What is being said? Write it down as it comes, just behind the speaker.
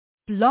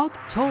Blog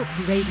Talk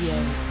Radio.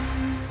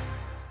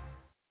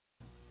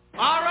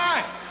 All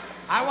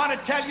right. I want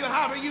to tell you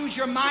how to use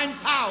your mind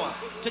power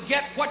to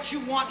get what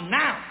you want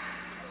now.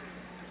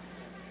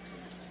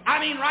 I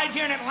mean, right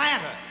here in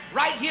Atlanta,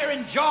 right here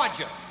in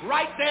Georgia,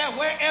 right there,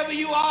 wherever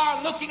you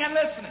are looking and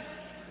listening.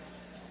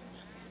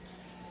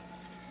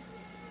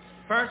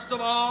 First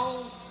of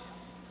all,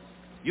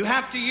 you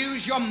have to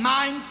use your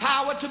mind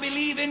power to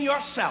believe in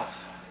yourself.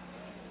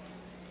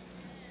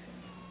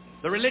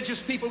 The religious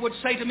people would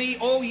say to me,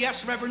 oh yes,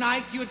 Reverend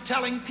Ike, you're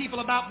telling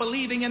people about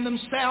believing in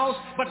themselves,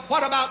 but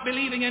what about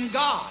believing in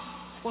God?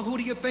 Well, who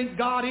do you think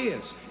God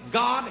is?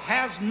 God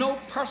has no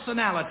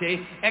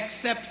personality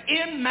except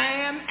in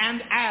man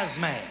and as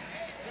man.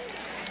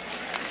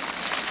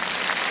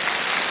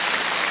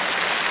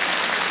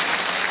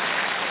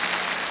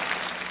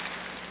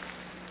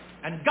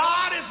 And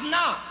God is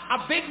not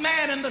a big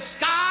man in the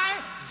sky.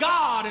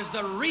 God is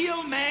the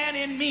real man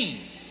in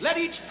me. Let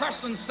each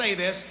person say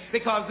this,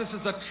 because this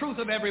is the truth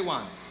of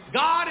everyone.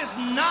 God is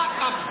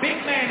not a big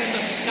man in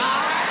the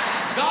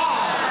sky.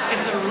 God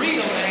is the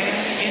real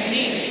man in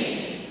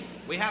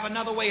me. We have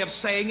another way of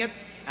saying it,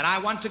 and I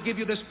want to give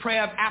you this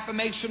prayer of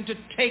affirmation to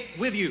take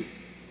with you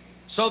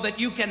so that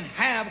you can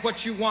have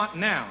what you want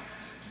now.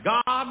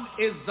 God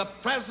is the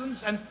presence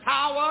and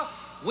power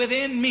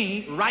within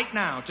me right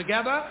now.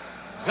 Together,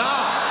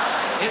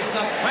 God is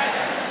the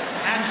presence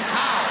and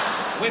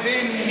power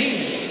within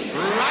me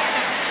right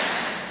now.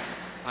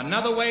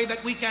 Another way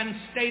that we can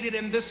state it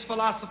in this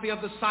philosophy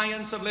of the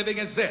science of living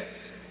is this.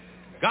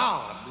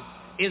 God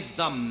is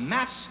the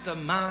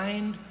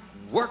mastermind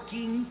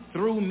working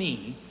through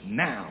me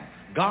now.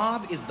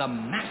 God is the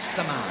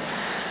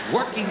mastermind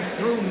working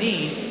through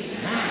me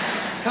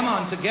now. Come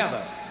on,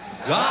 together.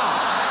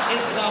 God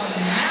is the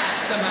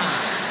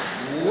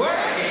mastermind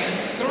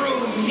working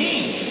through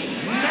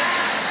me now.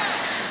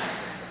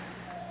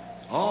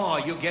 Oh,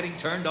 you're getting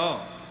turned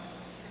on.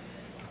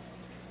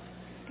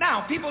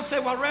 Now, people say,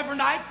 well,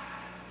 Reverend Ike,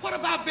 what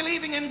about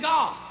believing in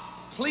God?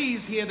 Please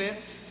hear this.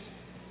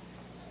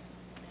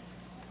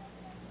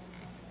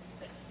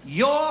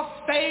 Your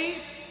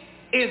faith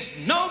is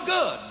no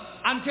good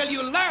until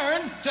you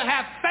learn to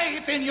have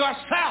faith in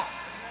yourself.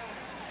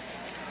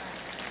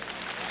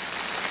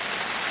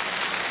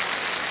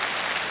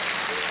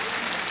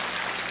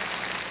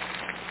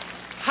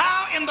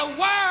 How in the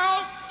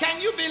world can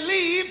you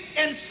believe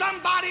in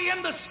somebody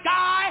in the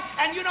sky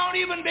and you don't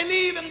even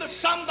believe in the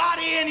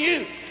somebody in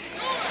you?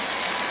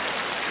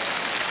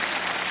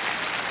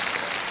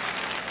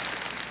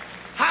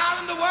 How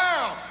in the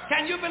world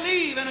can you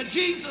believe in a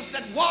Jesus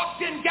that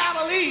walked in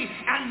Galilee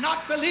and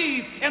not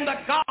believe in the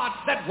God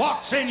that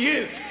walks in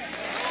you?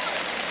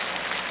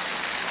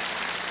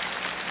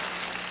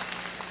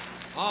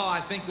 Oh,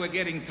 I think we're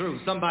getting through.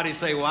 Somebody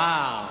say,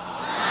 wow.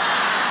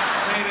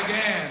 Say it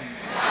again.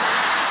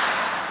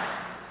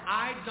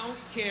 I don't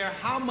care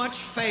how much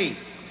faith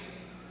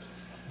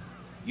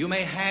you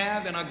may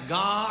have in a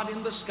God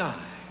in the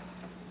sky.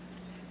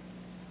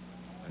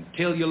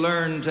 Until you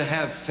learn to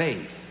have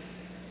faith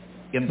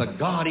in the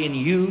God in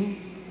you,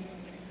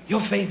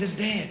 your faith is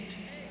dead.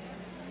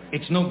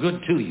 It's no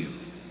good to you.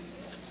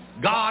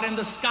 God in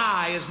the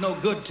sky is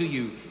no good to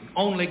you.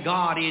 Only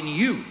God in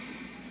you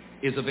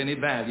is of any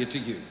value to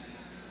you.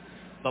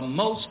 The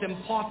most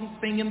important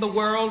thing in the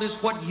world is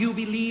what you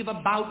believe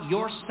about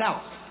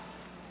yourself.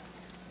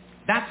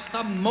 That's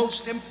the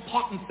most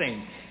important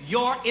thing.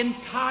 Your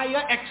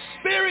entire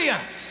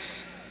experience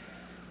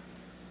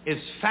is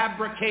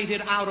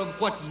fabricated out of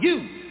what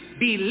you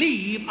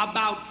believe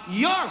about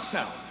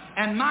yourself.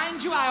 And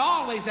mind you, I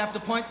always have to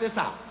point this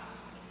out.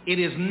 It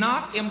is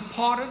not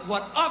important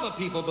what other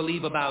people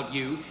believe about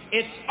you.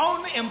 It's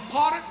only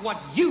important what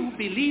you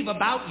believe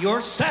about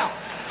yourself.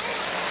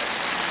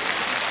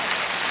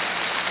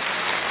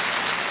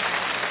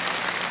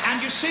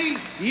 And you see,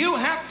 you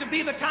have to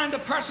be the kind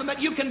of person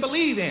that you can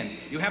believe in.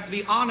 You have to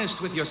be honest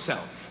with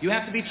yourself. You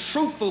have to be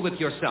truthful with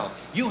yourself.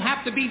 You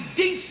have to be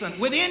decent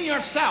within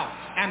yourself.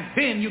 And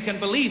then you can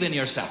believe in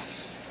yourself.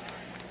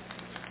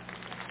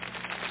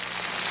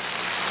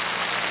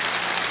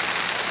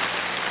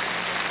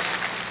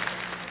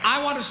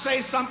 I want to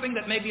say something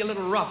that may be a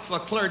little rough for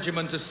a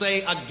clergyman to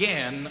say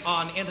again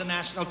on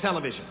international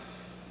television.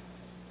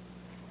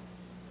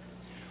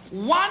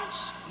 Once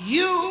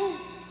you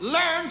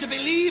learn to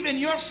believe in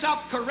yourself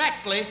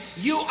correctly,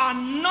 you are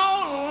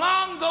no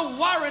longer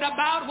worried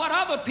about what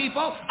other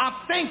people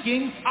are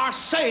thinking or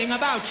saying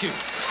about you.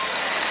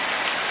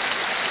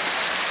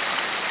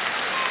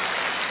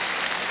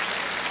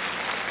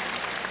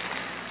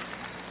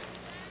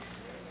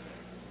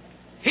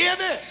 Hear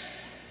this.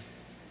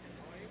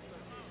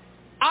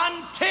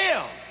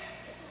 Until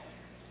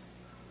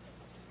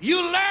you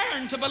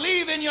learn to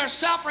believe in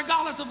yourself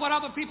regardless of what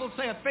other people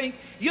say or think,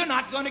 you're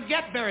not going to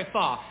get very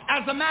far.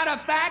 As a matter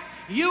of fact,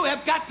 you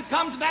have got to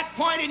come to that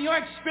point in your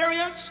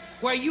experience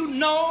where you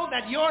know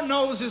that your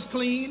nose is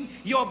clean,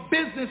 your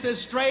business is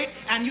straight,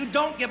 and you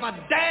don't give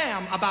a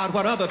damn about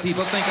what other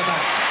people think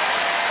about you.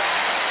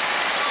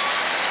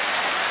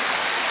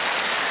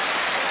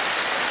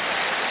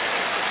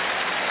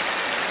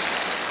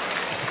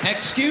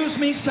 Excuse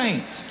me,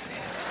 saints.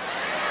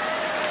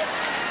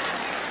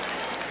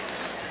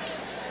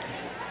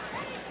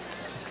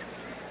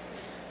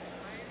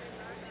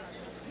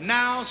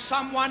 Now,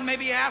 someone may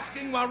be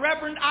asking, well,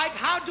 Reverend Ike,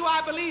 how do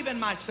I believe in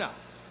myself?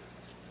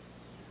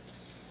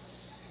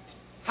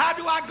 How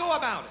do I go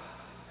about it?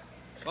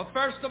 Well,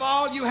 first of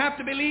all, you have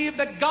to believe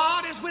that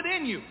God is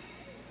within you.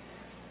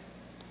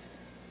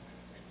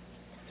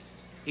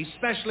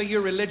 Especially you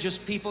religious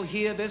people,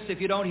 hear this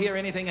if you don't hear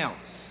anything else.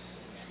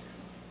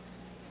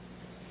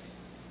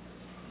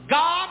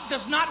 God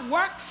does not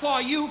work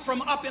for you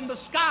from up in the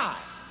sky.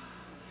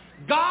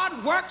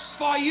 God works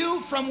for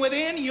you from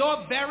within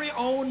your very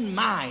own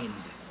mind.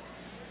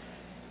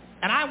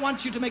 And I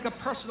want you to make a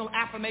personal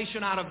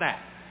affirmation out of that.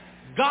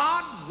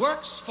 God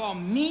works for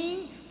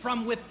me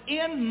from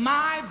within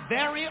my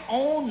very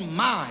own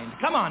mind.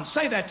 Come on,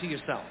 say that to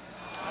yourself.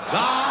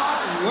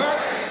 God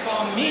works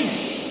for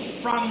me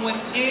from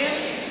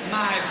within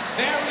my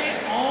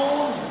very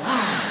own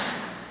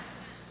mind.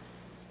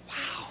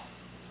 Wow.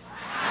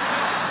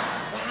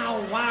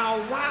 Wow,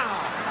 wow,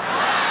 wow.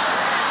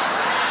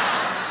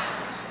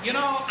 You know,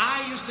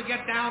 I used to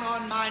get down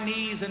on my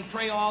knees and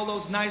pray all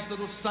those nice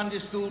little Sunday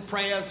school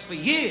prayers for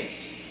years,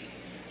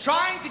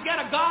 trying to get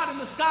a God in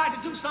the sky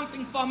to do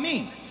something for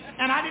me.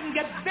 And I didn't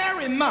get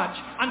very much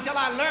until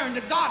I learned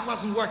that God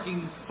wasn't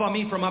working for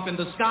me from up in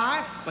the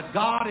sky, but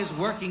God is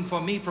working for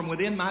me from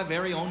within my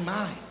very own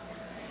mind.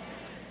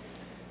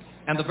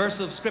 And the verse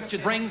of Scripture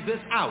brings this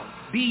out.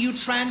 Be you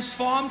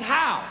transformed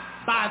how?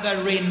 By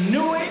the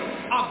renewing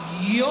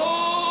of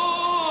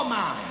your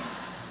mind.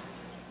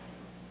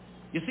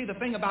 You see, the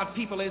thing about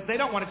people is they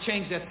don't want to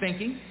change their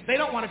thinking. They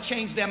don't want to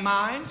change their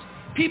minds.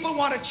 People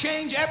want to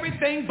change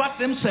everything but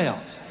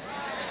themselves.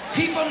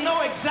 People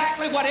know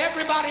exactly what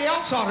everybody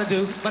else ought to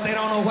do, but they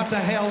don't know what the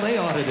hell they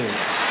ought to do.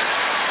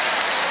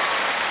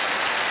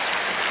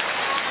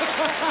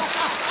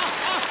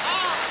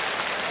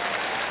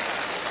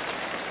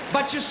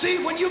 But you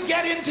see, when you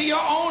get into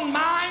your own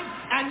mind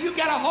and you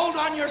get a hold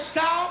on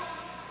yourself,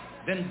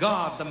 then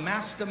God, the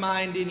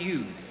mastermind in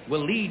you,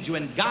 will lead you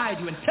and guide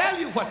you and tell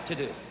you what to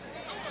do.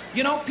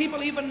 You know,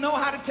 people even know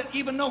how to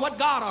even know what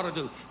God ought to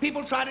do.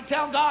 People try to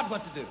tell God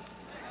what to do.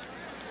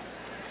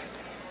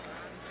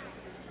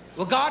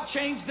 Well, God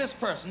changed this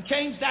person,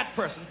 changed that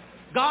person.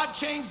 God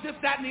changed this,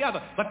 that, and the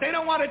other. But they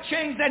don't want to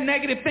change their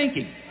negative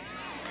thinking.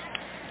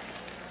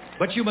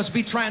 But you must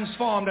be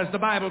transformed, as the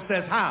Bible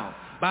says, how?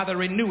 By the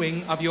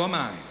renewing of your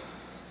mind.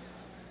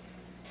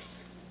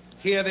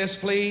 Hear this,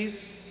 please.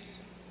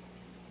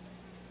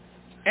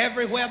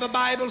 Everywhere the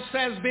Bible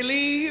says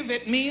believe,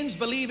 it means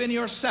believe in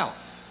yourself.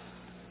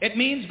 It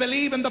means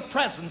believe in the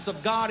presence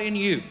of God in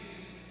you.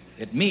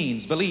 It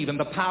means believe in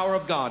the power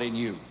of God in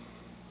you.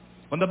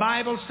 When the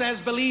Bible says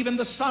believe in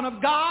the Son of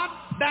God,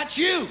 that's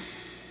you.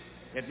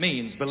 It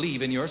means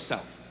believe in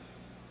yourself.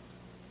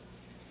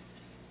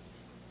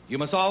 You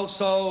must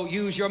also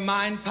use your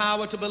mind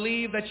power to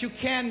believe that you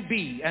can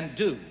be and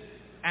do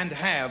and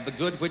have the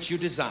good which you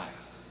desire.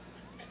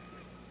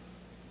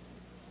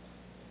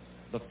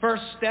 The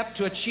first step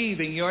to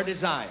achieving your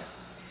desire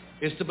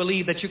is to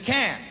believe that you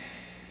can.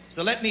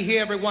 So let me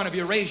hear every one of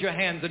you raise your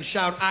hands and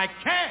shout, I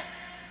can.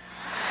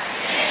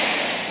 I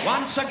can.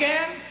 Once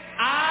again,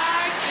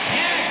 I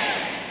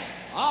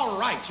can. All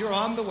right, you're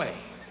on the way.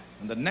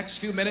 In the next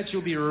few minutes,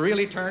 you'll be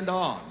really turned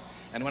on.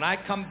 And when I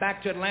come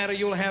back to Atlanta,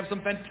 you'll have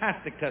some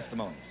fantastic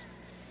testimonies.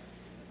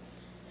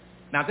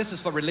 Now, this is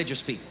for religious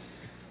people.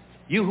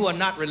 You who are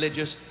not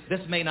religious,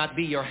 this may not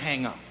be your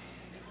hang-up.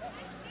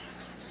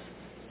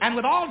 And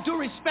with all due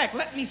respect,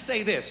 let me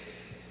say this.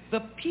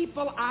 The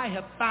people I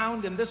have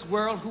found in this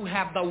world who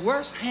have the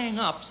worst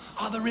hang-ups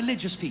are the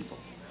religious people.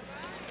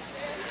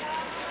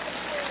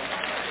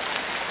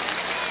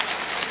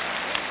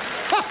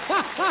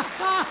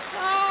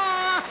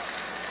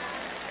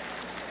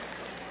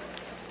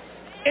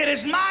 It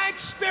is my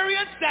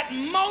experience that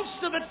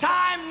most of the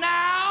time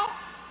now,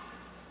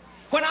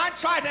 when I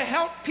try to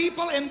help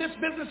people in this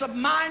business of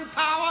mind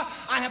power,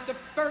 I have to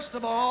first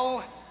of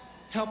all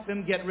help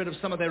them get rid of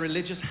some of their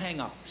religious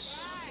hang-ups.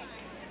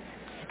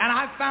 And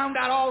I found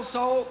out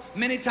also,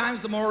 many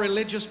times the more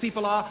religious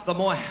people are, the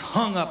more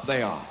hung up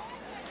they are.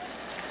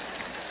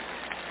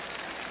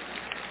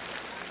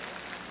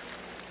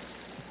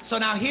 So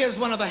now here's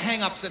one of the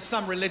hang-ups that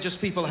some religious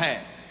people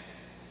have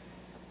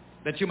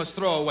that you must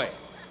throw away.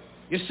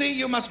 You see,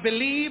 you must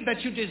believe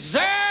that you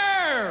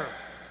deserve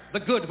the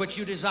good which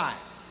you desire.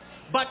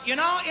 But you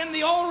know, in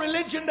the old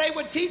religion, they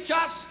would teach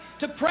us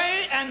to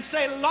pray and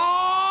say,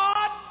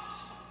 Lord,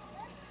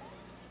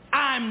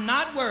 I'm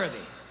not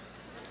worthy.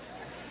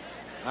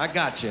 I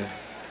got you.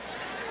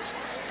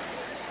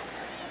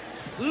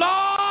 Lord,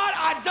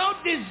 I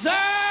don't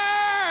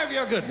deserve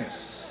your goodness.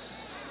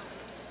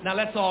 Now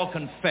let's all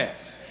confess.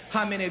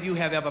 How many of you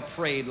have ever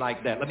prayed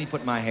like that? Let me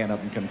put my hand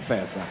up and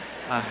confess.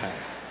 I have.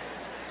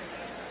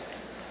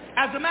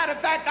 As a matter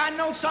of fact, I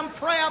know some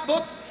prayer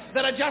books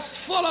that are just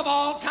full of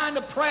all kind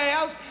of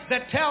prayers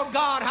that tell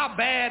God how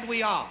bad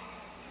we are.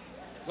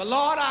 Well,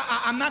 Lord,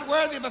 I'm not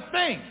worthy of a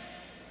thing.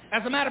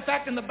 As a matter of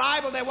fact, in the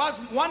Bible, there was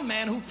one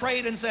man who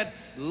prayed and said,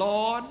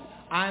 Lord,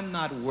 I'm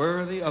not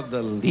worthy of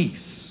the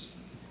least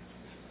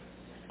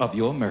of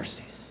your mercies.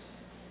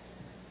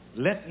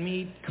 Let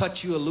me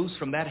cut you loose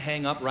from that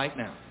hang-up right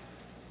now.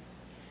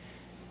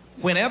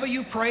 Whenever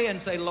you pray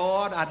and say,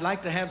 Lord, I'd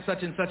like to have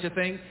such and such a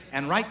thing,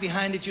 and right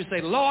behind it you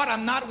say, Lord,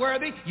 I'm not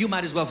worthy, you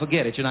might as well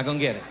forget it. You're not going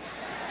to get it.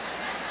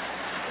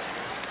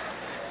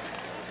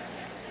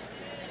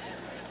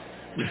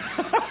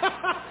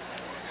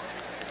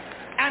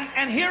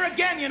 And here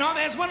again, you know,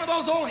 there's one of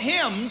those old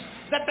hymns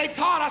that they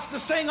taught us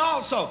to sing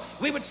also.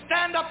 We would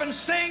stand up and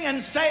sing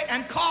and say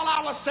and call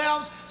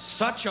ourselves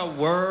such a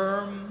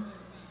worm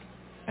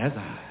as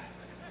I.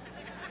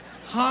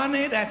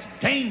 Honey, that's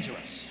dangerous.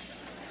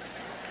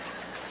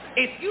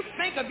 If you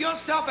think of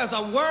yourself as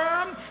a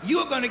worm,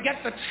 you're going to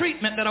get the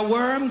treatment that a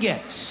worm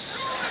gets.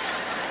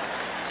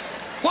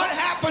 What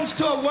happens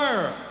to a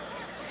worm?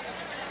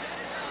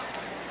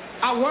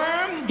 A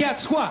worm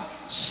gets what?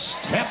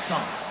 Stepped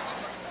on.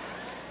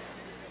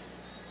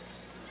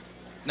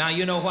 Now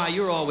you know why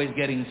you're always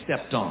getting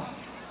stepped on.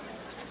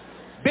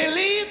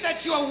 Believe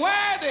that you're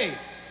worthy.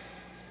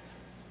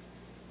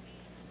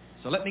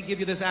 So let me give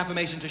you this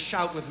affirmation to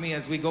shout with me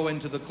as we go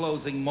into the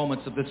closing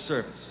moments of this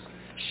service.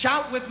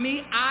 Shout with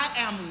me, I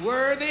am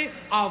worthy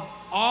of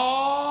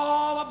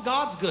all of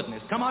God's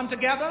goodness. Come on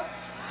together.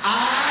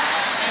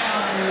 I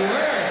am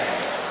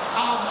worthy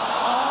of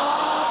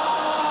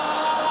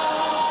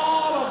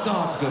all of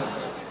God's goodness.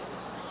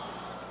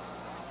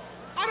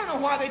 I don't know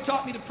why they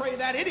taught me to pray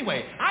that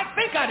anyway. I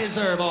think I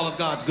deserve all of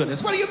God's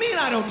goodness. What do you mean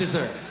I don't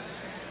deserve it?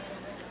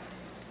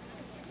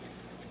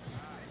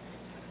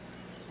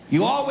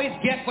 You always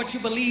get what you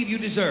believe you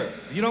deserve.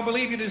 If you don't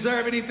believe you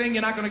deserve anything,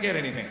 you're not going to get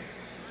anything.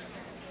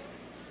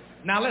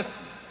 Now listen,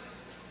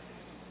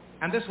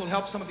 and this will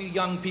help some of you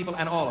young people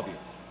and all of you.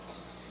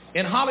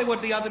 In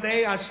Hollywood the other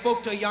day, I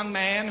spoke to a young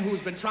man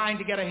who's been trying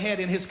to get ahead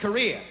in his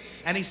career.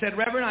 And he said,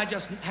 Reverend, I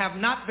just have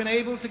not been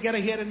able to get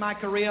ahead in my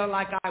career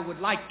like I would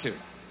like to.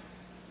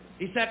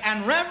 He said,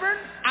 and Reverend,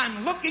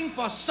 I'm looking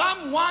for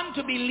someone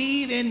to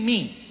believe in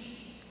me.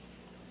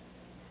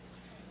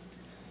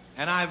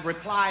 And I've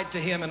replied to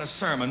him in a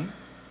sermon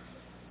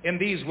in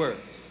these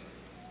words.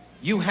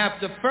 You have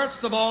to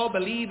first of all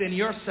believe in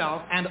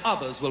yourself, and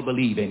others will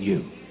believe in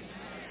you.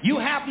 You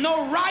have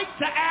no right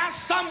to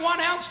ask someone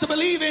else to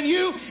believe in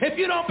you if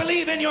you don't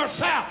believe in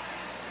yourself.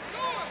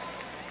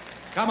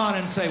 Come on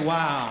and say,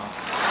 wow.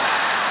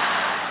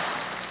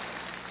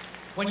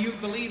 When you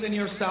believe in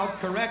yourself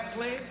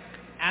correctly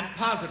and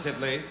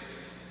positively,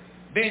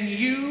 then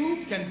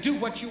you can do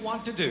what you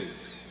want to do,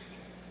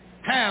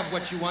 have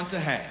what you want to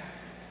have,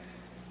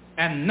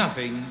 and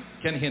nothing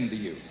can hinder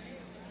you.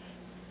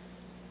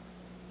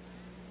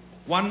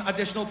 One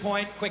additional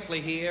point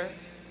quickly here.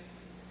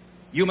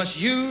 You must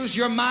use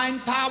your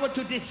mind power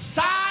to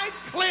decide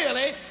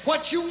clearly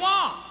what you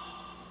want.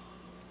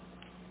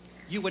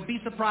 You would be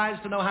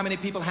surprised to know how many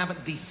people haven't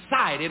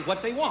decided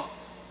what they want.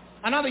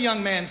 Another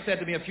young man said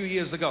to me a few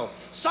years ago,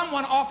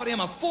 someone offered him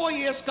a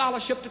 4-year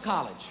scholarship to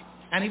college,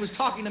 and he was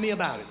talking to me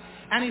about it.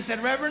 And he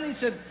said, Reverend, he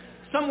said,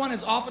 someone has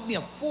offered me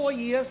a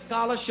 4-year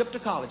scholarship to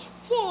college,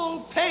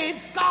 full paid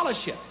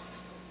scholarship.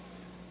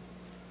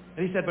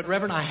 And he said, but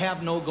Reverend, I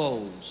have no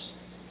goals.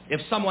 If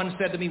someone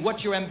said to me,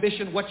 what's your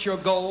ambition, what's your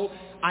goal?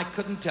 I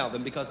couldn't tell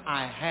them because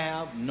I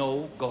have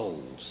no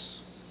goals.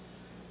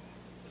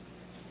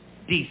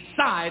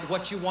 Decide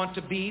what you want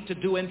to be, to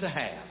do, and to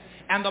have.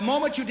 And the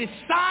moment you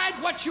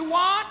decide what you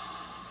want,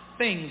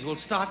 things will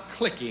start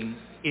clicking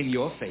in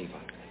your favor.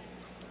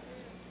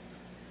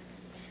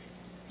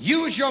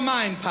 Use your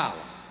mind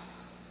power.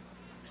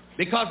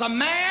 Because a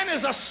man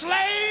is a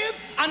slave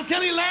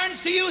until he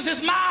learns to use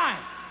his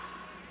mind.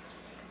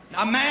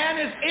 A man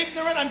is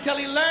ignorant until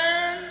he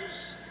learns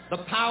the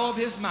power of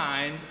his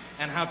mind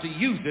and how to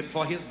use it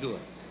for his good.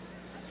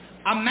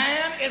 A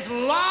man is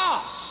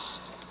lost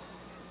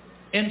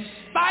in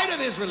spite of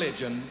his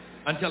religion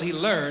until he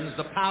learns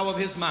the power of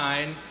his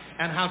mind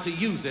and how to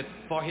use it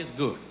for his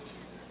good.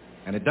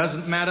 And it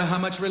doesn't matter how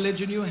much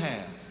religion you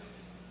have.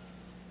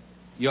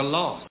 You're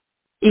lost.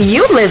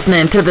 You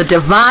listening to the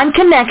Divine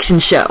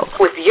Connection Show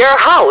with your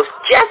hosts,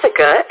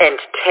 Jessica and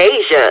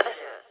Tasia.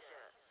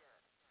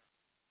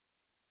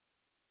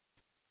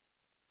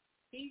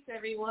 Peace,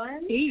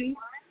 everyone. Peace.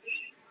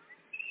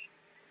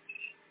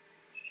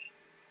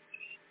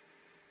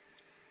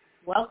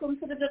 Welcome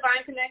to the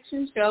Divine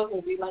Connection Show,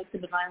 where we like to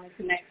divinely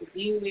connect with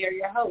you. We are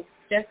your hosts,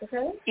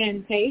 Jessica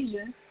and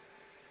Tasia.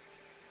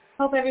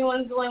 Hope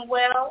everyone's doing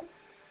well.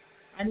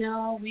 I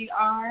know we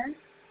are.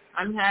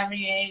 I'm having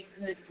a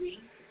good week.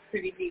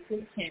 Pretty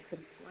decent. Can't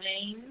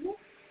complain.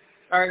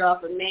 Started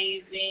off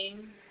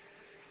amazing.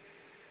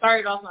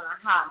 Started off on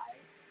a high.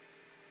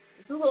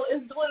 It's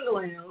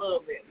dwindling a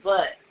little bit,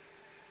 but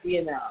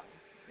you know,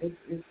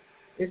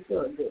 it's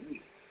still a good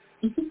week.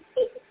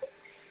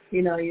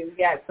 You know, you've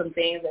got some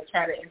things that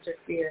try to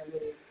interfere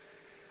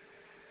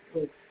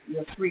with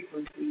your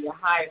frequency, your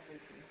high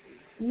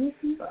frequency.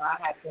 Mm-hmm. So I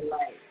had to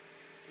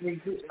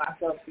regroup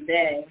myself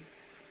today.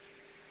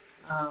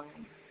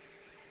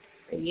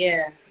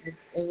 Yeah,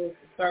 it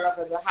started off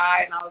as a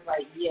high, and I was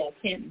like, yeah,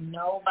 can't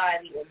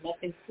nobody or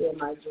nothing steal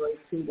my joy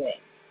today.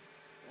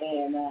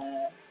 And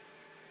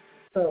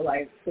so,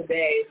 like,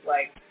 today, it's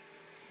like,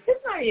 it's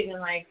not even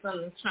like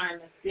someone's trying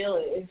to steal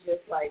it. It's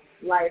just like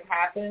life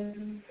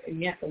happens,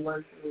 and you have to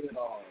work through it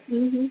all.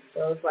 Mm-hmm.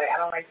 So it's like I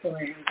don't like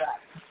feeling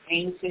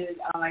anxious.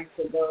 I don't like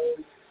to go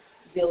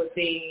deal with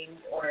things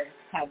or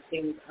have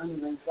things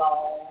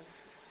unresolved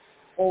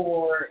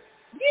or,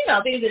 you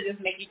know, things that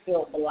just make you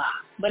feel blah.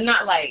 But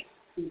not like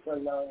super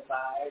low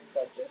vibes,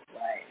 but just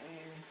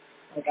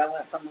like I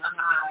went from a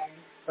high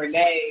for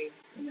days,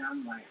 you know,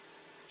 I'm like,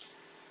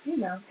 you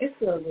know, it's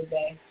still a good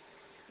day,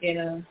 you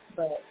know,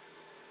 but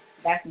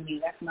that's me.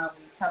 That's my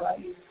week. How about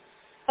you?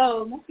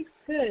 Oh, my week's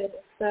good.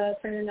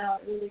 It's turning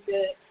out really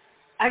good.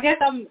 I guess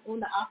I'm on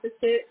the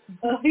opposite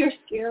of your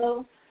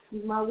scale.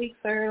 My week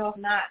started off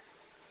not.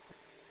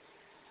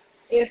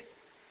 If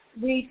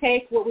we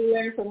take what we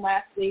learned from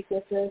last week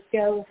with the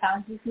scale of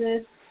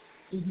consciousness,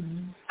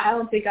 I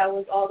don't think I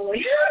was all the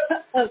way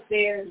up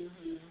there.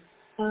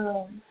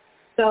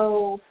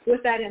 So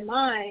with that in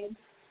mind,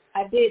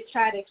 I did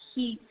try to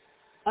keep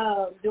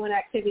doing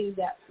activities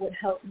that would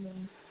help me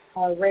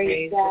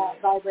raise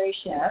that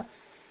vibration.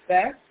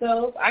 That's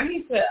so. I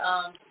need to.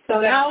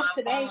 So now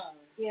today,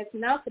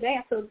 now today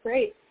I feel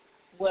great.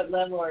 What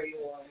level are you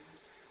on?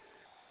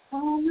 I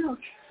don't know.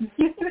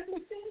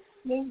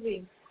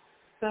 Moving.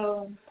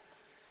 So.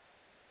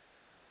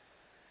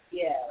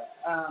 Yeah,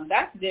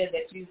 that's good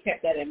that you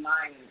kept that in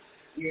mind.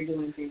 You're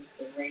doing things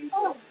to raise.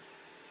 Oh,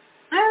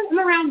 I'm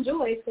around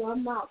joy, so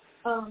I'm not.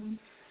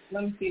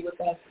 Let me see what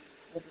level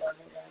that is.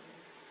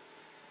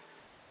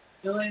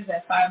 Joy is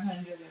at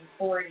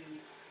 540.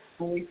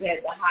 When we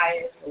said the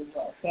highest was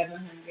what,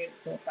 700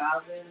 to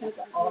 1,000. That's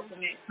the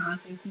ultimate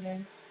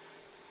consciousness.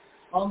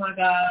 Oh my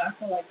God, I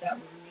feel like that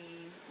was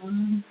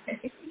me.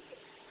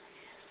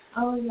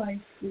 I was like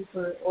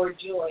super, or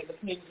joy,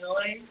 between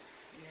joy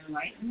and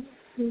enlightenment.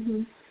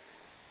 Mm-hmm.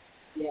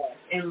 Yes,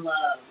 and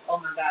love. Oh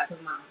my God,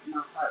 because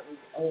my heart was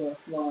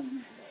overflowing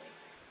that day.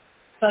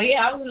 So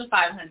yeah, I was in the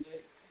 500.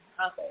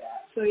 I'll say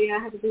that. So yeah,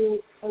 I had to do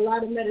a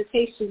lot of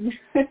meditation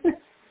to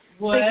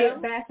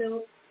get back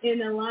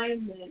in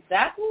alignment.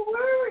 That's what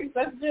works.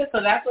 That's good.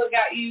 So that's what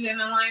got you in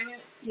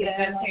alignment?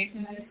 Yeah,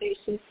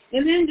 meditation.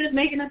 And then just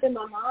making up in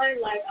my mind,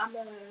 like, I'm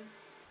going to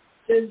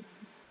just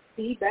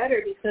be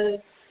better because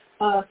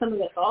some of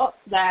the thoughts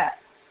that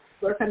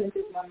were coming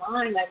through my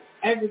mind, like,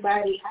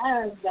 everybody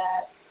has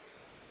that,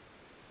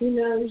 you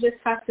know, you just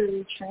have to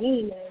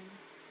retrain.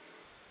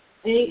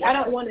 And I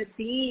don't want to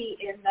be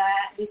in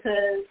that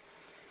because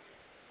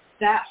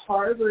that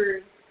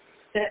harbors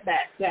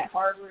setbacks, that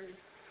harbors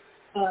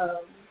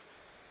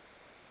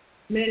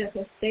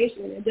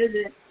manifestation. It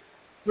doesn't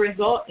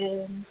result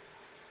in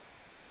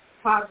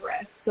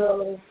progress.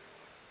 So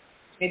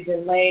it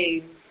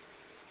delays.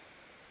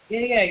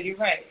 Yeah, you're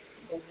right.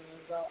 It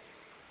doesn't result.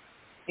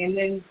 And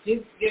then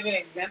just give an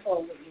example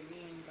of what you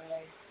mean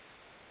by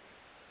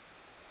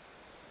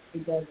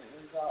it doesn't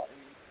result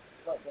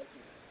in what doesn't.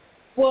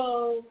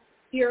 Well,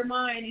 your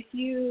mind,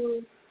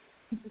 your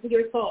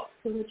thoughts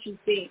and what you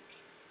think.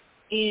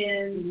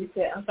 And you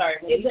said, I'm sorry,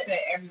 when you said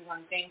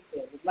everyone thinks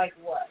it, like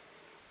what?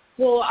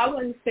 Well, I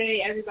wouldn't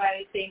say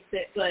everybody thinks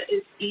it, but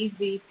it's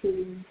easy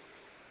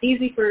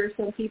for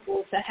some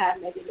people to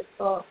have negative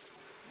thoughts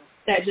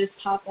that just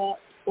pop up,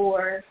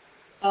 or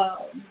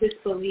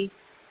disbelief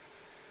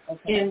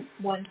in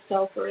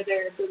oneself or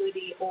their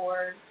ability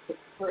or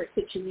for a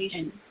situation.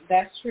 And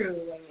that's true,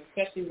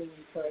 especially when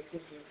you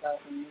corrected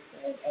yourself and you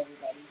said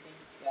everybody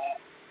thinks that.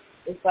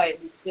 It's like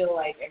we feel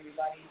like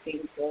everybody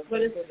thinks those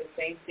are the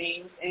same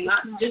things, and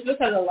not just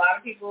because a lot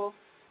of people,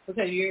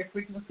 because your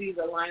frequencies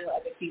align with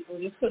other people,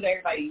 just because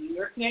everybody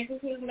you're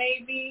connected to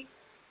maybe,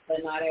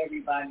 but not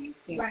everybody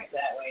thinks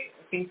that way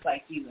or thinks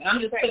like you. And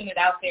I'm just putting it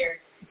out there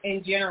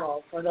in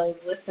general for those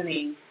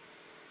listening.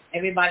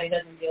 Everybody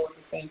doesn't deal with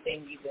the same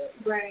thing you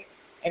do. Right.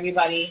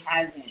 Everybody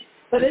hasn't.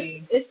 But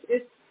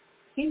it's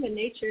human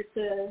nature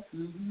to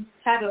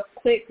have a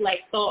quick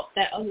thought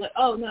that I was like,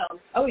 oh no.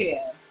 Oh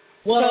yeah.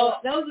 Well,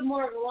 so those are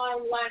more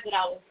along the lines that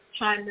I was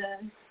trying to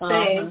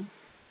say.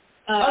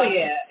 Oh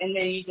yeah, and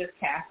then you just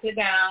cast it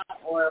down,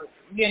 or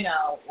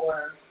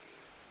or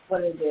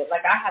what is it?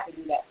 Like I had to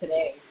do that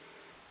today.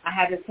 I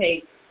had to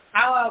take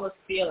how I was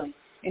feeling,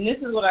 and this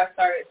is what I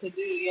started to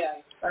do.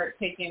 Yeah, start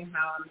taking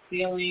how I'm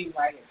feeling,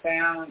 write it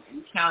down,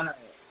 and counter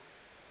it.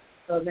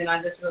 So then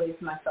I just release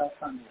myself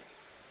from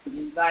it,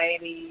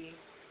 anxiety,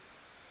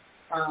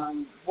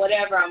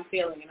 whatever I'm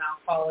feeling, and I'll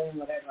call in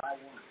whatever I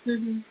want.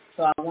 Mm-hmm.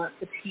 So I want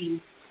the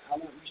peace, I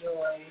want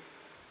joy,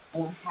 I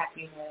want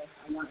happiness,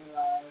 I want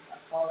love. I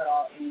call it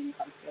all in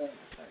if I'm feeling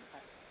a certain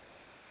type of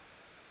thing.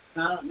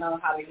 And I don't know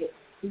how to get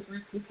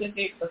super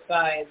specific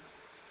besides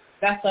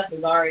that stuff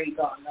is already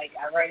gone. Like,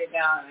 I write it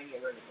down and I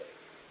get rid of it.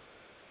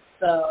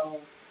 So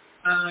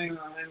I don't even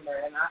remember.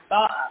 And I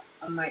thought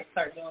I might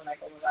start doing a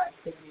little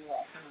activity where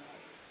I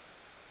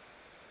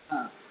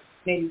kind of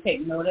maybe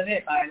take note of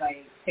it by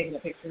taking a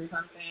picture or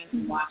something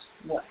and watch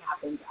what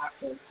happens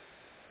after.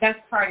 That's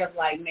part of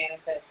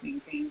manifesting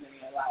things in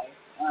your life.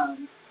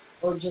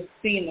 or just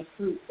seeing the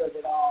fruits of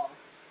it all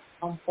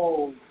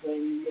unfold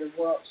when your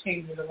world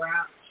changes.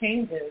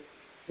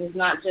 It's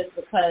not just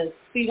because,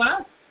 see, when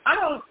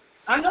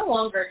I no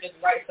longer just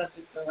write stuff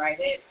just to write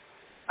it.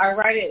 I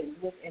write it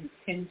with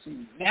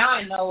intention. Now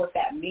I know what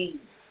that means.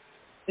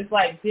 It's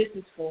like, this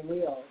is for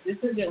real. This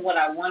isn't what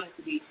I want it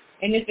to be.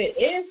 And if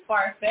it is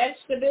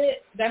far-fetched a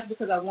bit, that's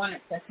because I want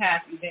it to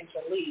happen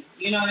eventually.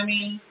 You know what I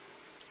mean?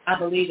 I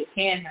believe it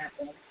can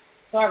happen.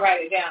 So I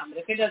write it down. But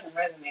if it doesn't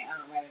resonate, I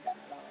don't write it down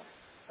at all.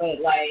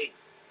 But, like,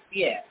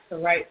 yeah,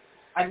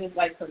 I just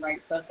like to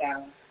write stuff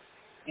down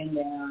and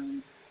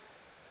then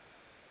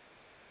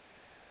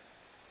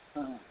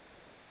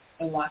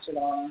and watch it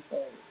all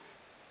unfold.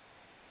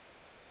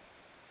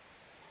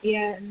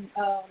 Yeah, and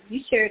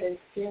you shared an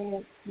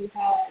experience you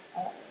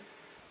had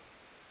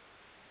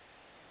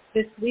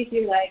this week.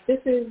 You're like, this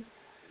is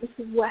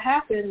what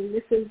happened.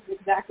 This is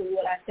exactly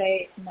what I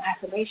say in my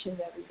affirmations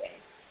every day.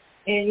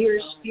 And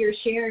you're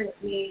sharing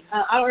with me.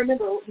 I don't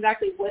remember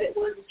exactly what it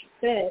was that you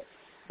said,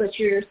 but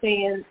you're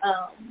saying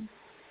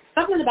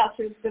something about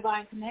your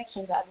divine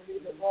connections. I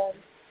believe it was.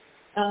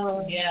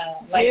 Yeah.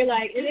 You're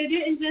like, and it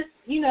didn't just,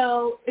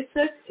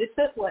 it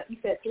took what? You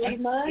said 3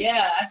 months?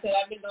 Yeah, I said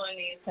I've been doing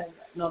these since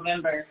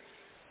November.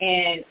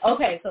 And,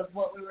 okay, so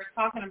what we were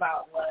talking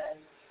about was,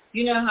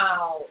 you know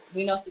how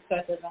we know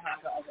success doesn't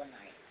happen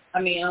overnight.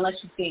 I mean, unless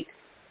you think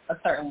a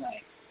certain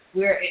way.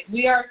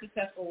 We are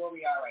successful where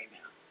we are right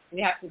now. We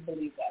have to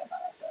believe that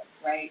about ourselves,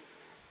 right?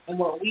 And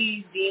what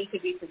we deem to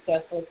be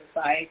successful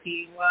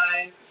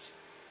society-wise,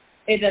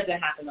 it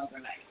doesn't happen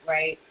overnight,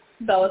 right?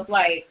 So it's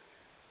like,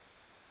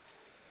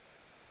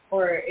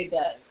 or it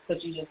does,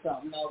 but you just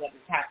don't know that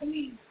it's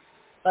happening.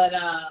 But,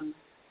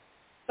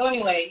 so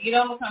anyway, you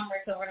don't become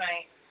rich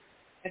overnight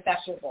if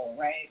that's your goal,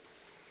 right?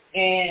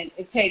 And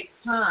it takes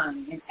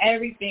time, and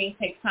everything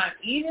takes time,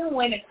 even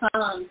when it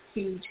comes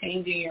to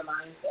changing your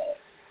mindset.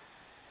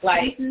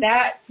 Like,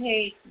 that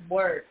takes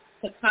work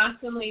to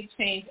constantly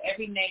change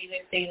every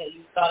negative thing that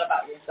you thought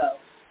about yourself.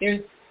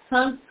 There's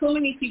too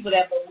many people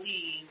that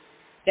believe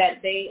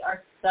that they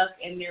are stuck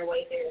in their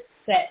way. They're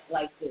set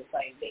like this.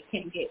 Like, they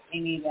can't get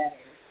any better.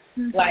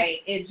 Mm-hmm.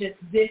 Like, it's just,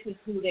 this is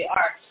who they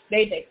are.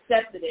 They've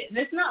accepted it. And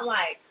it's not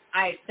like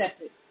I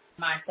accepted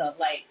myself.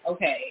 Like,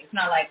 okay, it's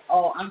not like,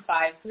 oh, I'm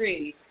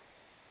 5'3",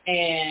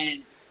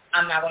 and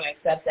I'm not going to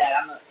accept that.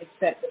 I'm going to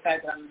accept the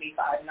fact that I'm going to be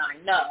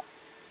 5'9". No.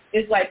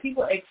 It's like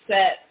people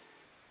accept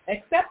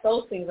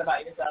those things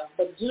about yourself,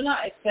 but do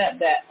not accept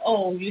that,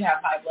 oh, you have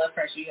high blood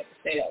pressure, you have to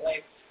stay that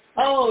way.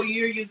 Oh,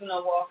 you're using a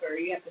walker,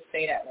 you have to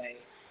stay that way.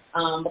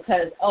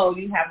 Because, oh,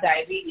 you have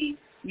diabetes.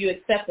 You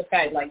accept the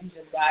fact, like, you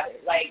just got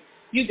it. Like,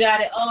 you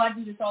got it. Oh, I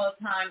do this all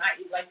the time.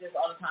 I eat like this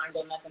all the time.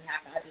 Don't nothing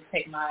happen. I just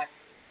take my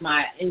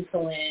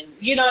insulin.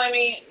 You know what I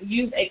mean?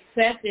 You've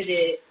accepted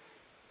it,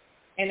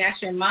 and that's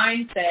your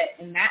mindset,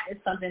 and that is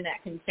something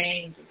that can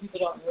change. And people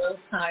don't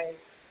realize,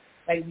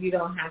 like, you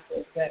don't have to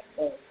accept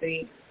those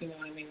things. You know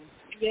what I mean?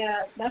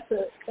 Yeah,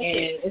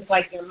 it's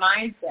like your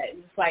mindset.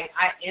 It's like,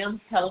 I am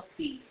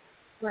healthy.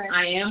 Right.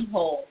 I am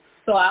whole.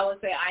 So I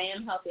would say I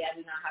am healthy. I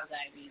do not have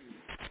diabetes.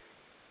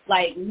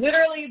 Like,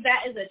 literally,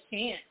 that is a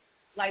chant.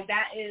 Like,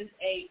 that is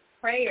a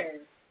prayer.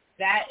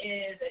 That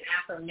is an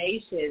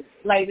affirmation.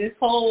 Like, this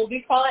whole,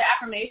 we call it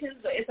affirmations,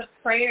 but it's a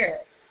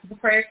prayer. It's a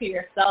prayer to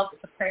yourself.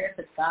 It's a prayer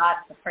to God.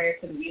 It's a prayer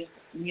to the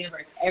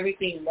universe.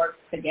 Everything works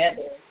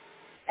together.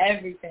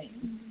 Everything.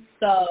 Mm-hmm.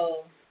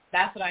 So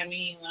that's what I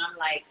mean when I'm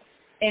like,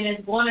 and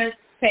it's going to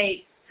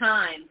take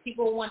time.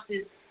 People want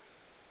this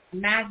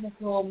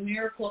magical,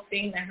 miracle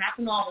thing to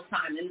happen all the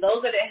time. And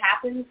those that it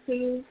happens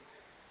to,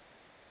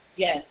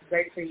 yes,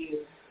 great for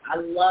you. I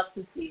love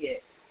to see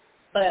it.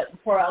 But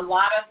for a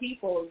lot of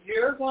people,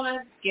 you're going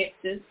to get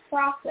this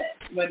process,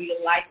 whether you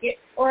like it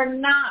or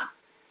not.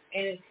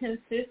 And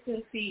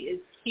consistency is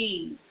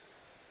key.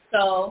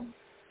 So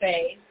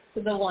say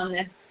to the one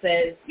that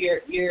says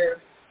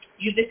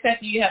you've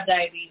accepted you have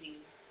diabetes,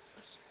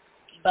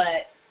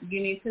 but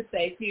you need to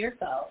say to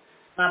yourself,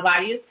 my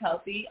body is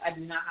healthy. I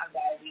do not have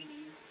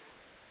diabetes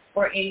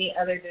or any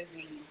other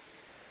disease.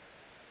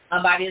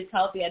 My body is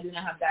healthy. I do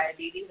not have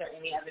diabetes or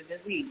any other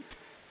disease.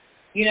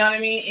 You know what I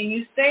mean? And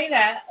you say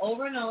that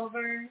over and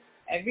over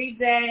every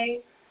day,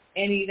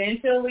 and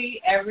eventually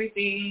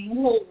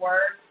everything will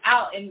work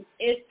out. And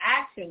it's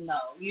action,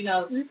 though. You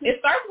know, It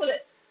starts with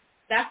it.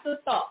 That's the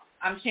thought.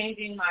 I'm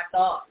changing my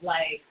thought.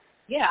 Like,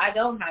 yeah, I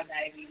don't have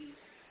diabetes.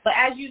 But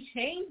as you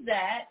change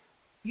that,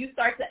 you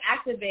start to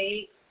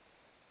activate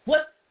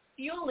what's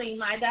fueling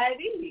my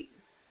diabetes.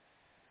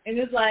 And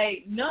it's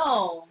like,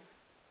 no,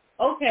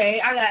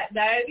 okay, I got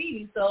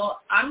diabetes, so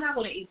I'm not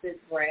going to eat this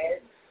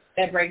bread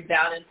that breaks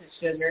down into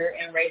sugar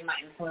and raise my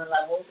insulin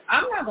levels.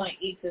 I'm not going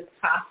to eat this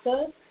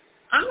pasta.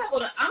 I'm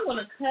going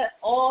to cut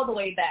all the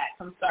way back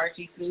from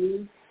starchy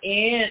foods,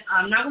 and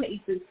I'm not going to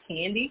eat this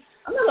candy.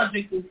 I'm not going to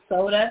drink this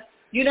soda.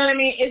 You know what I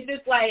mean? It's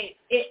just like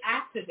it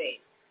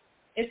activates.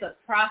 It's a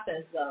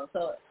process, though.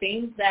 So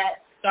things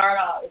that start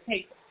off, it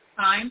takes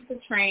time to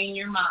train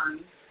your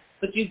mind,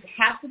 but you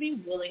have to be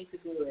willing to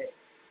do it.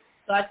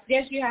 So I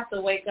guess you have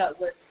to wake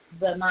up with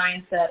the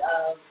mindset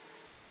of,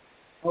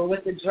 or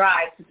with the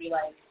drive to be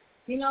like,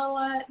 you know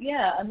what?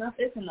 Yeah, enough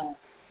is enough.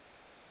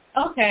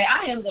 Okay,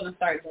 I am going to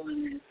start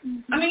doing this.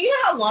 I mean, you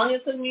know how long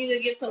it took me to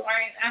get to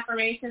write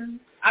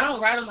affirmations? I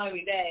don't write them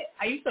every day.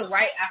 I used to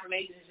write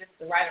affirmations just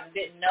to write them.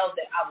 Didn't know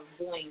that I was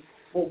doing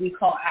what we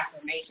call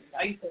affirmations.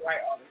 I used to write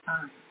all the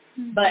time.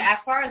 But as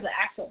far as the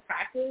actual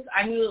practice,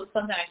 I knew it was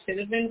something I should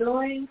have been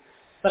doing,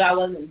 but I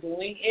wasn't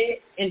doing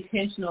it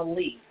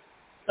intentionally.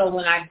 So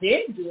when I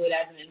did do it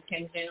as an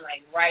intention,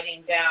 like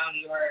writing down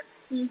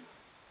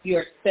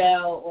your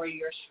spell or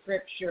your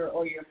scripture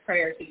or your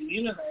prayer to the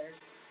universe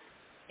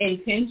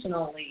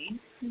intentionally,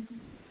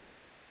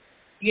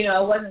 you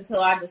know, it wasn't until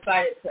I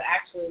decided to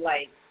actually,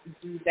 like,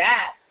 do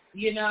that,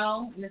 you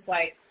know, and it's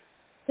like,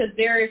 because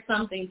there is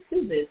something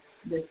to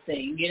this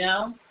thing, you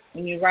know,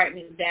 when you're writing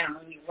it down,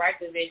 when you write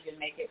the vision,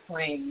 make it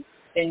plain,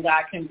 then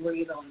God can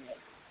breathe on it,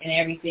 and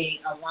everything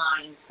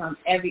aligns from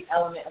every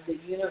element of the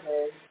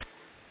universe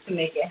to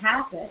make it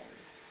happen.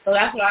 So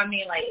that's what I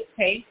mean, like, it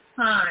takes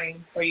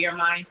time for your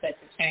mindset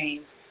to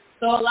change.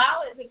 So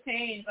allow it to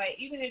change, like,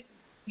 even if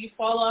you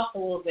fall off a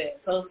little bit.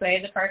 So say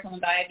the person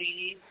with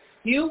diabetes,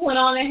 you went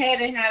on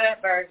ahead and had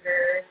a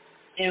burger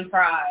and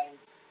fries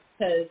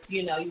because,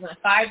 you know, you went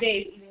 5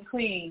 days eating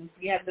clean.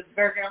 You had the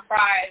burger and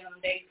fries on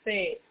day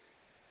 6.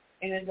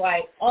 And it's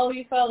like, oh,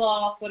 you fell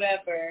off,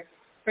 whatever.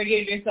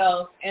 Forgive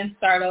yourself and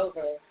start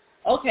over.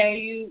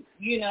 Okay,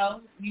 you know,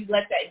 you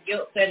let that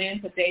guilt set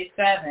in to day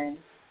 7.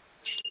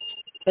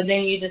 But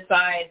then you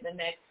decide the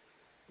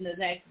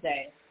next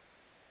day,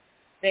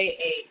 day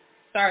 8,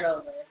 start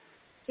over.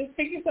 Just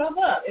pick yourself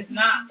up.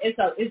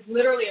 It's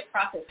literally a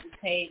process. It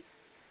takes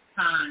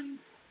time.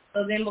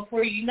 So then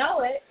before you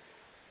know it,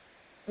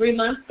 3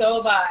 months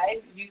go by,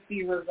 you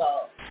see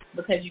results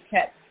because you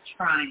kept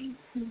trying.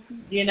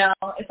 You know,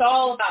 it's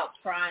all about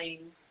trying.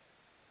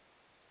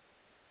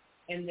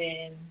 And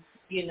then,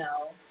 you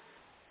know,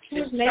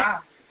 just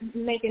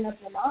making up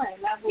your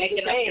mind.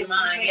 Making up your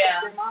mind,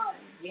 yeah.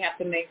 You have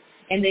to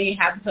and then you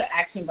have to put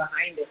action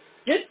behind it.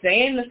 Just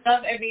saying the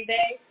stuff every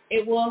day,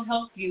 it will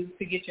help you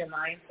to get your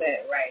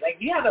mindset right. Like,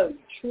 if you have a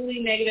truly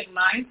negative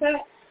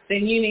mindset,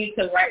 then you need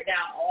to write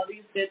down all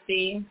these good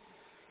things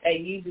that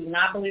you do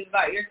not believe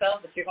about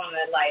yourself, but you're going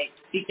to, like,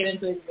 speak it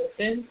into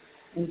existence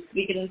and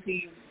speak it until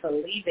you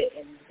believe it,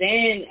 and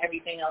then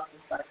everything else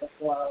will start to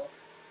flow,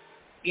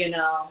 you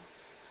know.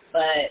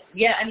 But,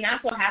 yeah, and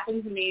that's what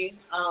happened to me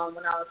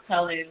when I was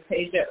telling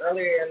Tasia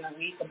earlier in the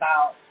week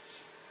about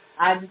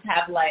I just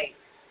have, like,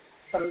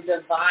 some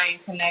divine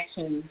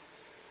connections.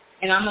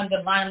 And I'm a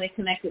divinely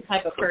connected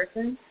type of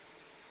person.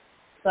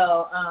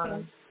 So,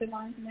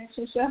 Divine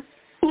Connection Show?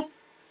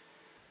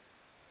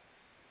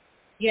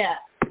 Yeah,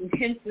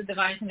 hence the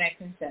Divine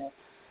Connection Show.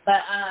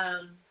 But,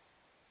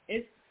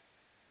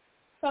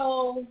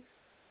 so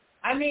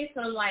I made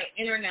some, like,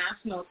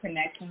 international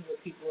connections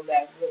with people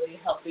that really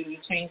helped me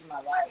change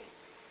my life.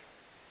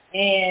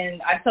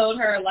 And I told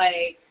her,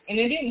 like, and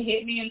it didn't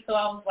hit me until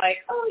I was like,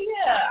 oh,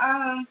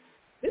 yeah,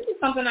 this is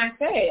something I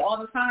say all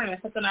the time.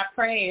 It's something I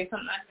pray. It's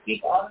something I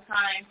speak all the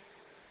time.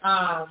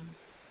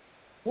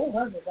 What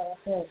was it that I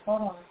said?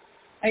 Hold on.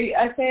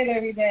 I say it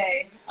every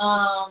day.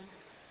 I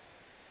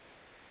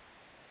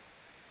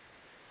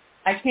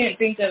can't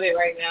think of it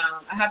right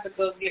now. I have to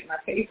go get my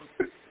paper.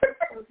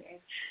 Okay.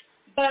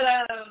 But I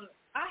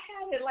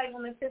had it, like,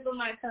 on the tip of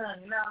my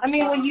tongue. No, I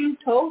mean, when you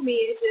told me,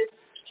 it just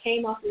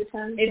came off your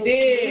tongue. It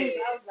did.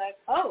 I was like,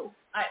 oh.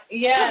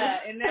 Yeah,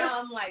 and now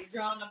I'm, like,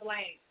 drawing a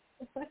blank.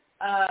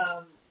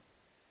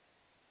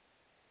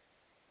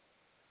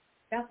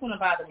 That's going to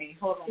bother me.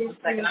 Hold on 1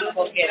 second. I'm going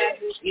to go get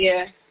it.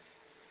 Yeah.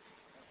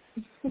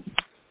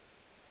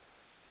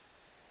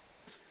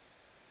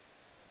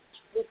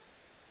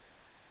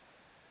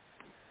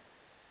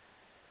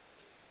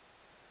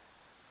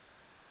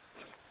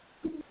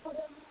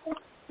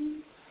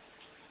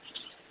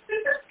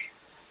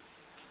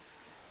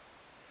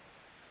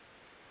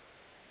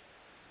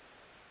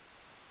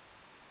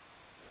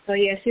 So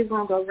yeah, she's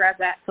gonna go grab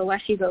that. So while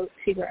she go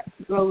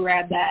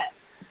grab that.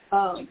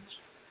 Oh,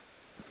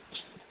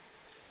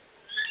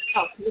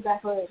 you're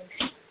back later.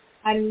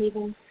 I didn't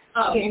even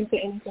get into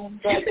anything.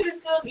 But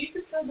you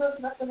can still go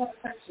nothing but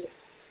touch it.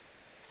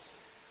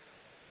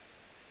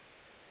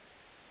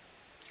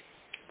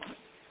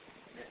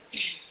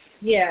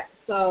 Yeah.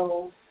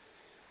 So,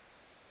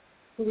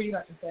 what were you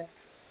about to say?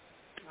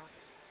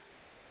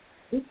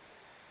 Oops.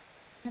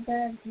 How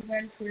bad you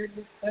guys heard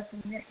this stuff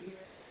in your ear?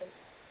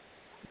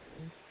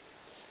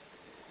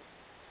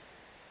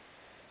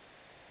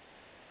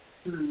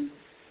 Let's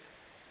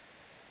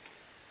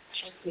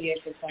see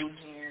if it's on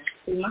here.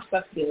 See, my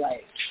stuff be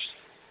like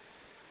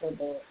so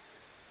bad.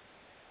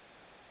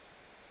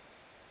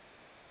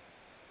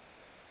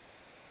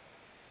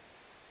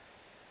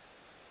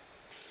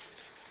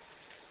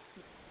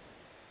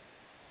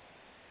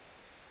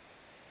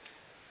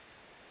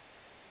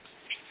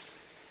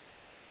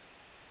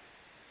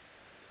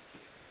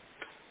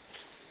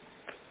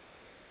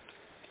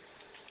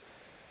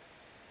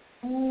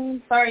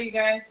 Sorry, you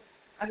guys.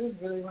 I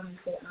just really wanted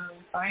to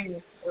find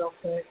this real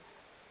quick.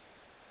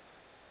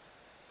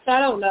 So I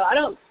don't know. I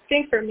don't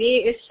think for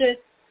me it's just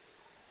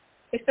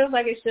it feels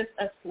like it's just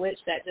a switch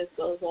that just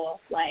goes off.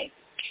 Like,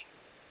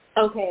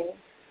 okay,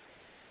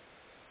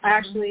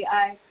 actually,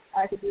 I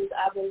could do this.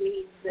 I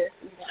believe this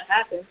is going to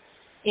happen,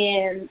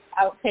 and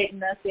I'll take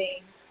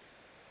nothing.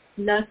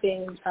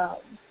 Nothing's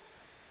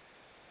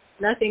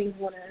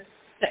going to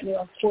set me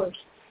off course,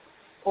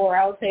 or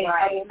I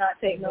will not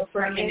take no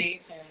for an answer.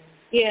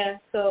 Yeah,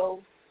 so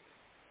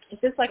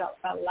it's just like a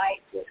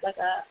light switch, like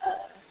a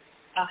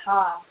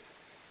aha.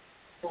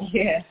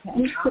 Yeah,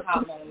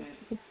 aha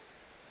moment.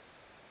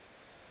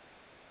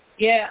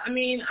 Yeah, I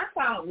mean, I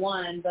found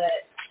one, but,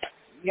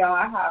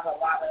 I have a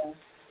lot of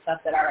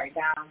stuff that I write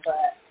down,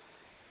 but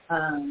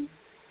I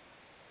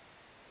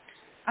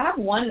have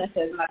one that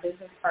says my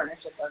business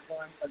partnerships are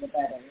going for the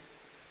better,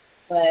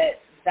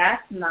 but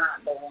that's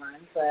not the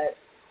one, but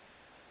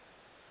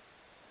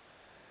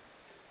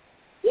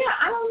yeah,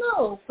 I don't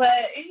know,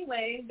 but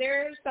anyway,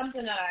 there's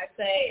something that I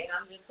say, and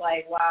I'm just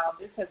like, wow,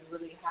 this has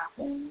really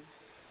happened.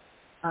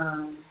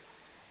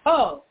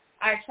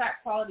 I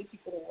attract quality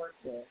people to work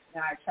with,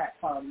 and I attract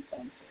quality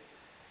friendships.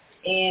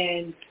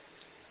 And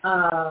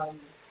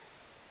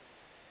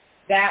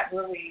that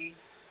really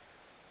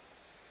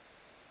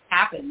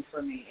happened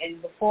for me.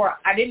 And before,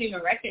 I didn't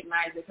even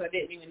recognize it, because I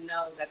didn't even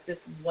know that this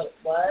is what it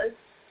was.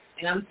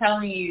 And I'm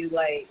telling you,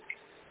 like,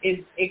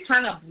 it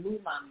kind of blew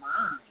my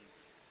mind.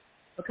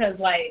 Because,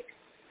 like,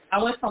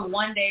 I went from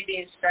one day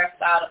being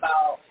stressed out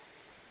about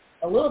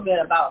a little bit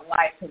about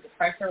life, because the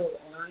pressure was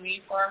on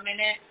me for a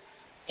minute.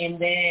 And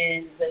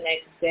then the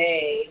next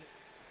day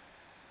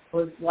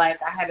was like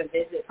I had a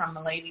visit from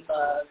a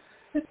ladybug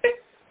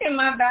in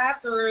my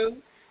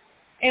bathroom.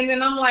 And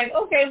then I'm like,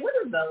 okay, what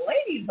does the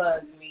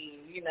ladybug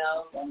mean?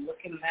 So I'm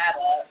looking that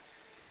up.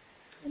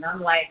 And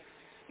I'm like,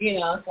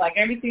 it's like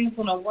everything's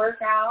going to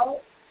work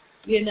out,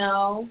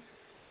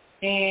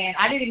 And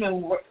I didn't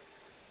even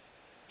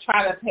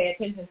try to pay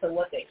attention to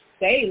what they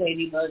say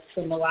ladybug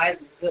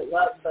symbolizes good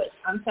luck. But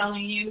I'm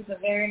telling you, the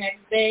very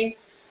next day,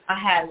 I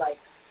had, like,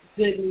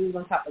 good news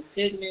on top of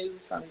good news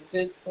from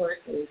good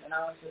sources, and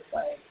I was just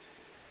like,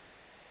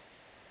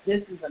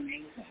 this is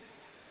amazing.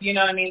 You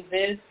know what I mean?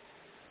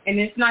 And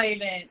it's not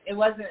even, it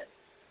wasn't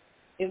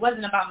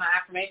about my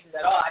affirmations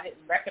at all. I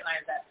didn't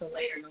recognize that till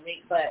later in the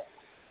week, but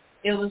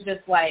it was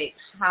just like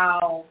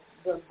how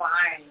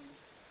divine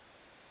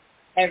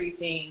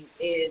everything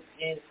is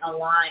in a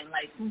line.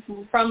 Like,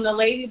 from the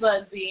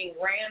ladybug being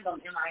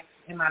random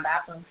in my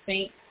bathroom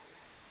sink,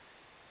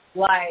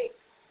 like,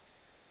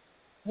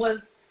 was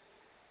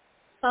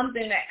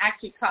something that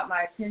actually caught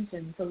my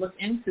attention to look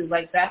into.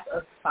 Like, that's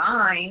a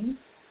sign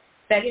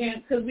that,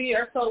 because we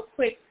are so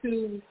quick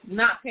to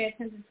not pay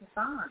attention to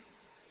signs.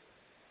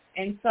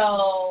 And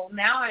so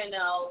now I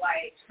know,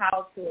 like,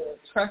 how to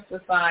trust the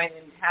sign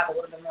and have a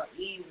little bit more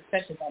ease,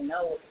 especially if I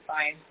know what the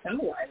sign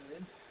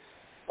symbolizes.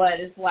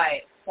 But it's,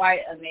 like, quite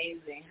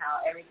amazing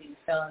how everything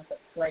fell into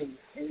place.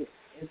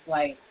 It's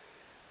like,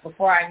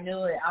 before I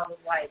knew it, I was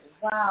like,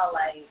 wow,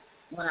 like,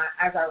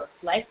 as I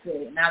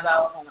reflected and as I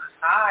was on a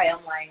high,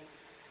 I'm like,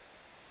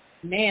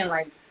 man,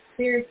 like,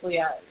 seriously,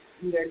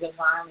 we are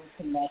divinely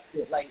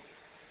connected. Like,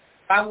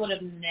 if I would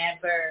have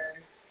never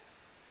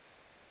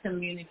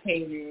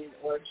communicated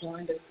or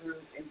joined a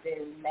group and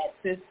then met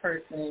this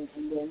person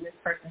and then this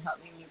person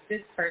helped me meet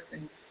this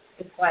person,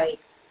 it's, like,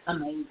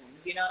 amazing.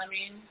 You know what I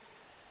mean?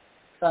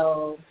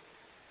 So,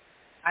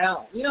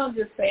 we don't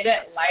just say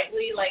that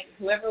lightly. Like,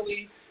 whoever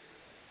we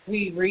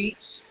reach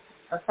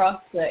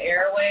across the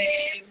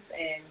airwaves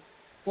and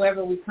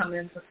whoever we come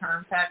into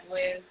contact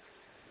with,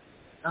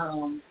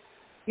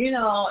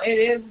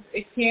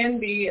 it can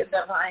be a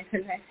divine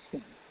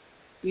connection.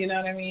 You know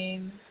what I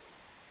mean?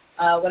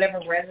 Whatever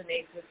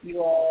resonates with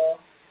you all,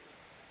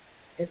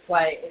 it's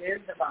like, it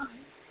is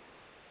divine.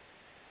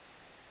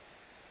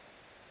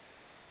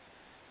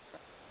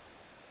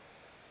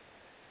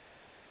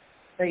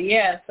 But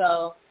yeah,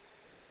 so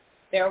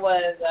there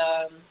was,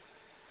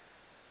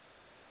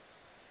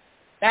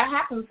 that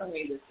happened for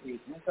me this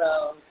week. And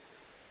so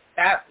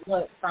that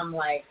went from,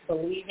 like,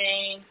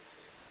 believing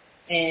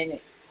and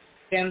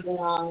stems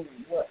along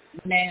with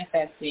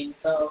manifesting.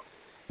 So,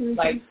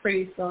 like,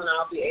 pretty soon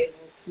I'll be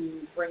able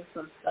to bring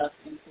some stuff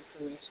into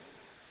fruition.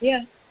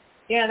 Yeah.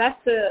 Yeah, that's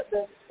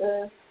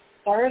the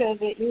start of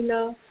it,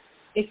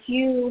 If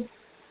you,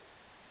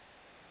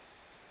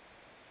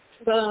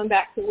 going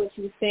back to what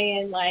you were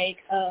saying, like,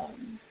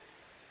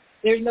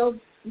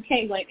 you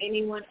can't blame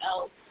anyone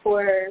else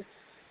for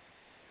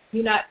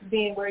you not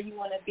being where you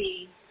want to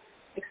be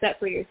except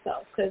for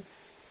yourself. Because,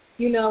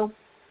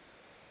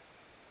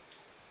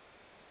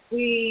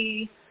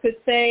 we could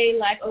say,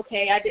 like,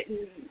 okay, I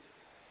didn't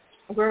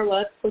grow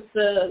up with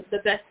the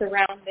best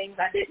surroundings.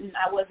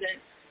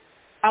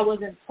 I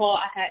wasn't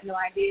taught. I had no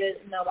idea,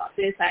 about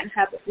this. I didn't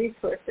have the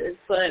resources.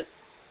 But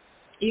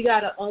you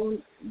gotta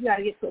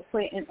get to a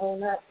point and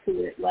own up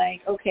to it.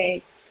 Like,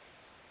 okay,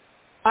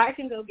 I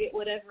can go get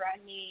whatever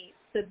I need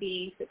to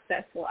be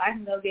successful. I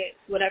can go get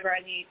whatever I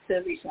need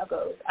to reach my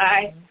goals.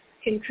 I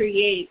can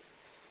create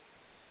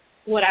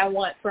what I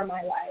want for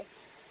my life.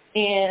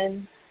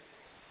 And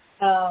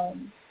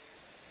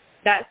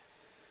that's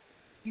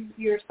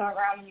you're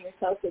surrounding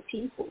yourself with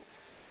people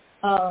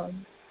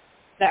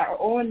that are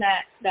on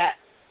that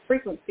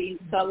frequency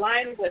to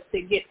align with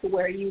to get to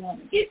where you want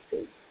to get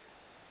to.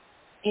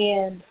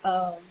 And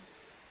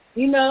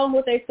you know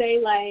what they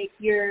say, like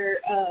you're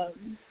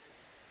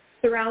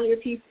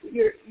surrounding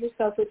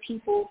yourself with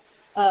people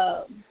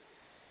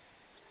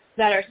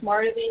that are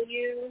smarter than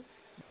you,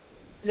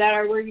 that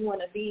are where you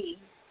want to be.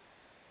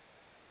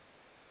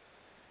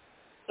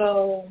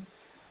 So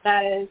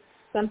that is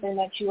something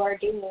that you are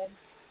doing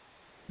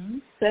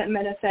to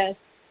manifest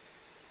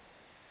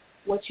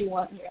what you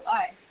want in your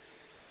life,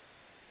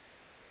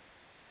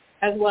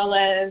 as well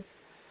as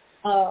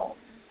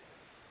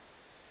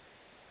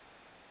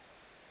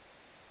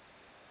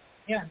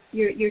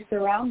your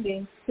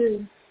surroundings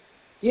too.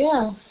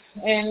 Yeah,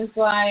 and it's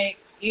like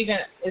even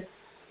it's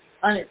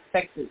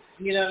unexpected,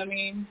 you know what I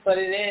mean? But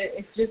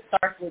it just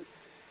starts with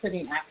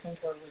putting action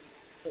forward,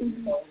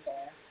 putting goals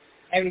there.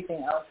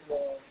 Everything else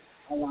will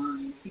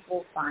align.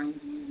 People find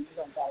you. You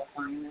don't gotta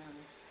find them.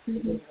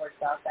 It just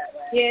works out that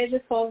way. Yeah, it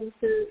just falls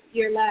into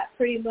your lap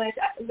pretty much.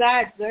 As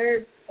I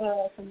observed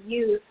from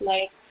you, it's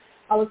like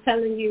I was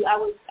telling you,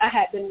 I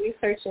had been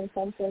researching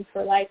something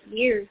for like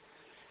years,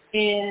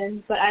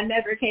 but I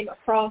never came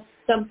across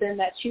something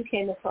that you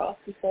came across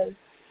because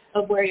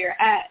of where you're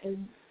at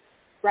and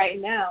right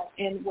now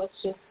and what's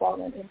just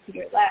fallen into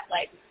your lap.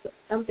 Like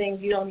some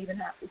things you don't even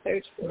have to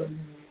search for.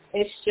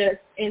 It's just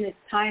in its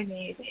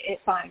timing,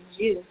 it finds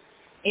you.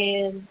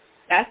 And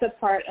that's a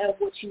part of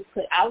what you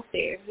put out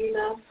there, you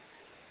know.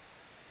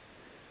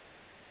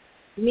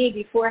 Me,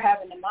 before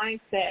having the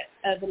mindset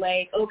of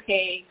like,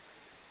 okay,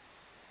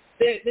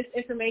 this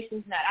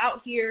information's not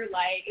out here,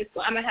 like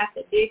I'm going to have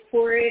to dig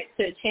for it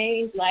to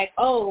change, like,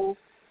 oh,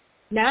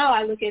 now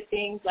I look at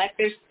things like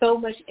there's so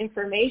much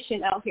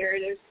information out here.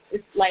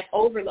 It's like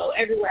overload.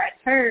 Everywhere I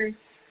turn,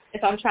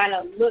 if I'm trying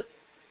to look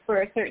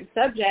for a certain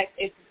subject,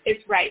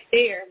 it's right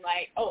there.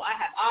 Like, oh, I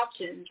have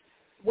options.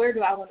 Where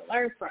do I want to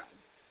learn from?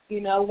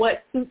 You know,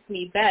 what suits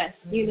me best,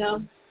 you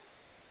know?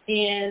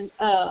 And,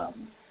 I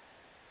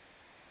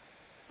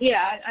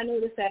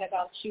noticed that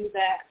about you,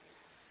 that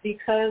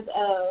because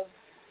of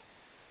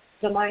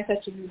the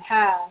mindset that you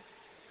have,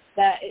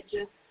 that it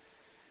just,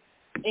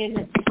 in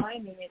its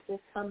timing,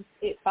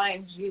 it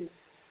finds you.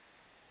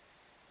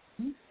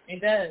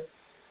 It does.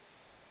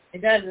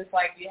 It does. It's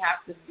like you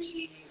have to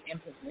be in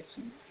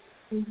position.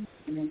 And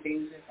then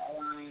things just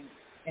align.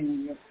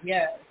 And it's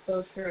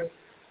so true.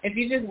 If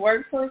you just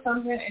work for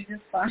something, it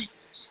just finds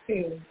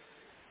you.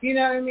 You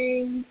know what I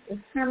mean?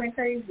 It's kind of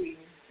crazy.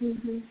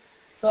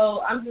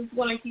 So I'm just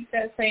going to keep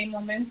that same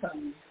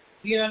momentum.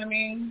 You know what I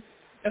mean?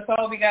 That's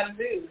all we got to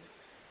do.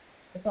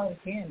 That's all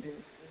we can do. Is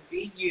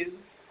be you.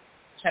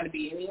 Try to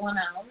be anyone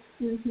else.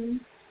 And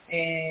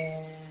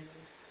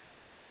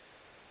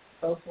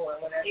go for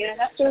it, whatever. Yeah,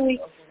 that's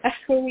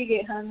where we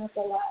get hung up a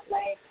lot.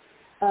 Like,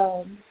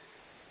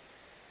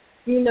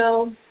 you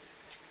know,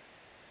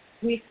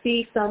 we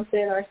see something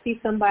or see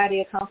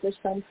somebody accomplish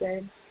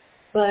something,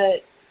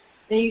 but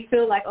then you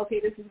feel like,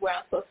 okay, this is where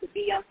I'm supposed to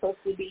be. I'm supposed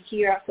to be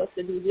here. I'm supposed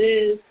to do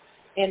this.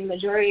 And the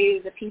majority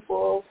of the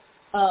people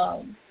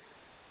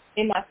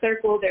in my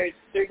circle, they're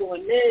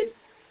doing this.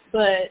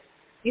 But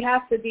you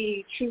have to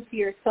be true to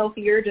yourself,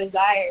 your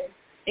desires,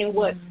 and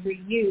what's for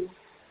you.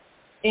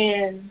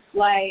 And,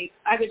 like,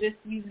 I could just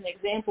use an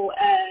example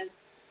as,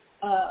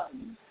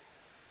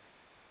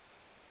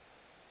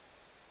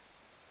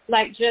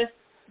 like, just,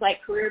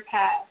 like, career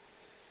path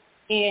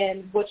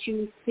and what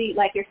you see,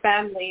 like, your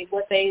family,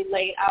 what they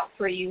laid out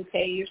for you.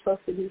 Okay, you're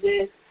supposed to do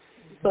this.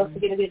 You're supposed to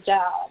get a good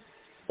job.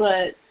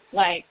 But,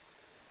 like,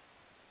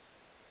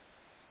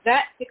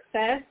 that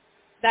success,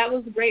 that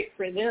was great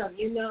for them,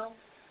 you know.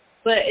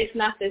 But it's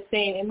not the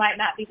same. It might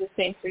not be the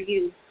same for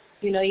you.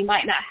 You know, you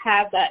might not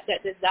have that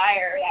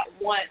desire, that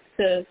want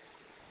to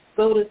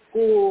go to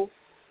school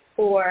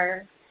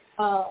or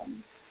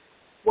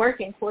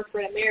work in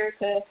corporate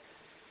America,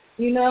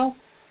 you know.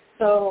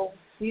 So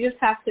you just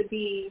have to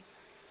be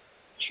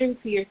true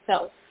to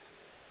yourself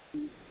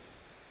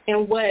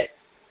and what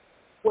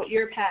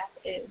your path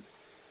is.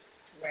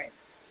 Right.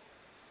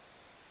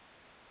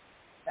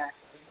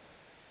 Exactly.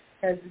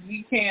 Because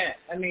you can't,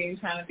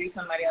 trying to be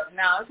somebody else.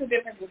 Now, it's a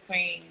difference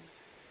between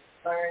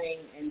learning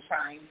and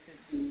trying to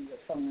do what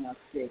someone else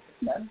did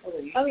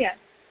successfully. Oh, yeah.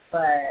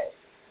 But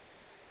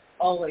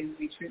always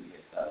be true to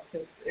yourself,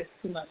 because it's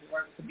too much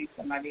work to be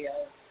somebody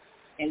else.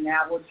 And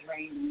that will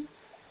drain you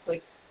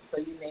quick, so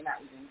you may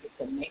not even get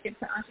to make it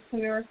to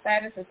entrepreneur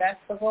status if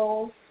that's the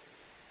goal,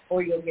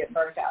 or you'll get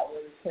burnt out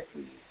really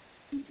quickly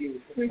if you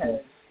do,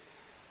 because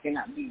you're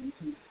not being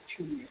true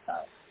to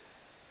yourself.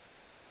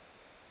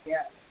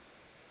 Yeah.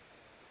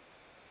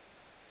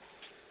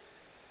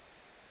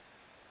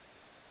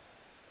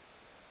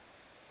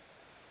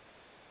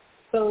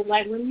 So,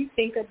 like, when you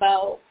think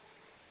about,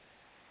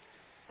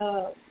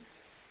 do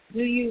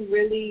you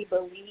really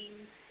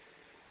believe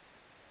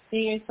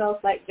in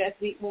yourself? Like,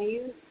 Jesse, when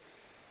you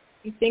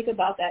think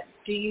about that,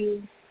 do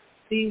you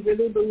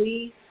really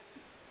believe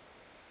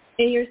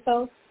in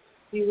yourself?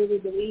 Do you really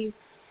believe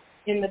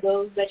in the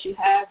goals that you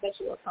have, that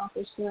you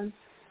accomplish them?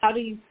 how do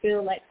you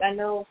feel? Like, I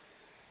know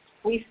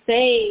we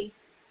say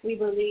we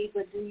believe,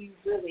 but do you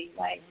really?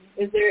 Like,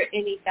 is there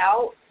any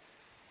doubt?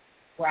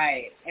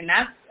 Right, and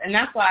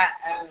that's why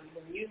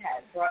when you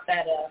had brought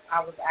that up,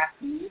 I was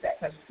asking you that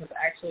question because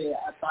actually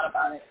I thought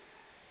about it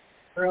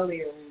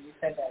earlier when you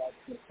said that. Like,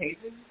 do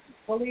Pages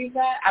believe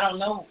that? I don't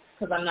know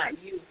because I'm not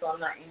you, so I'm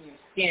not in your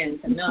skin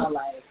to know.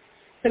 Like,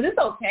 because it's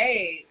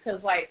okay,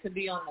 because like to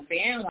be on the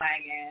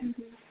bandwagon,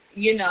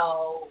 you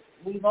know,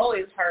 we've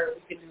always heard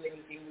we can do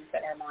anything we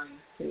set our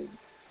minds to.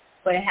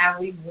 But have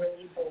we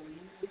really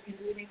believed we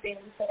can do anything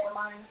we set our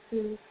minds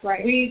to?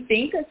 Right. We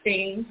think of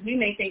things. We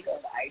may think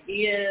of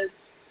ideas,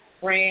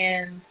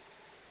 brands,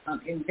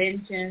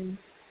 inventions,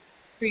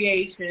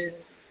 creations,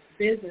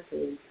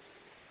 businesses.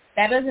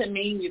 That doesn't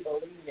mean you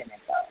believe in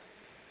it, though.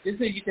 Just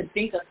because you can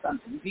think of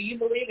something. Do you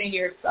believe in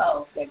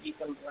yourself that you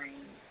can bring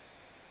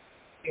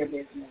your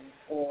business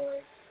or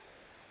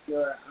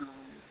your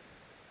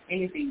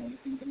anything that you're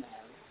thinking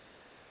of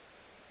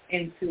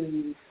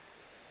into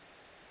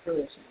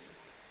fruition?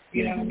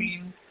 You know what I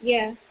mean?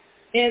 Yeah.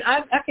 And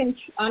I can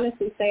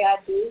honestly say I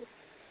do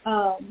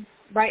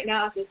right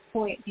now at this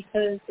point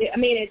because,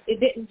 it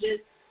didn't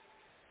just,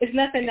 it's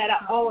nothing that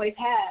I always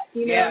had,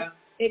 you know? Yeah.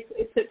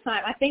 It took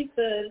time. I think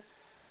the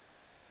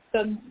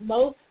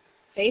most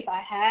faith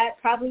I had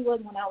probably was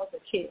when I was a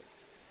kid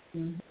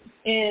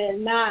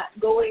and not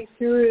going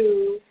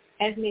through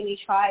as many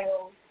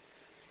trials,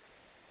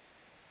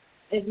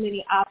 as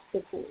many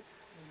obstacles.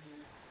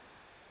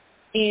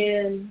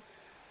 And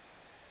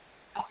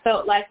I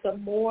felt like the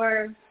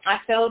more I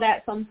felt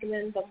at something,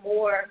 the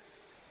more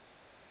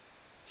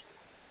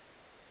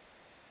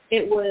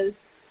it was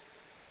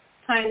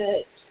kind of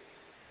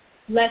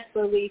less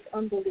belief,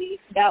 unbelief,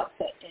 doubt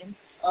set in.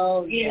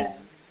 Oh, yeah.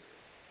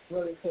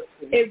 Really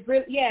quickly. It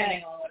really, yeah.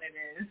 Depending on what it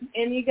is.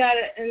 And you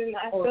gotta, and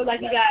I feel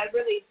like you gotta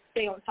really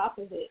stay on top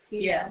of it.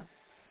 You know?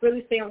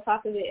 Really stay on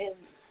top of it and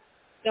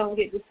don't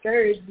get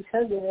discouraged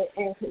because of it.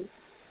 And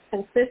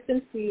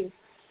consistency is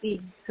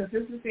key.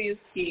 Consistency is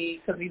key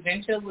because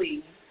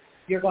eventually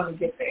you're going to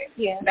get there.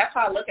 Yeah. That's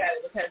how I look at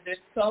it because there's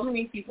so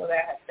many people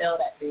that have failed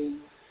at things.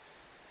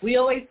 We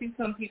always see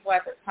some people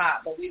at the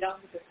top, but we don't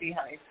get to see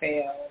how they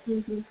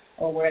fail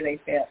or where they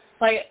fail.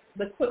 Like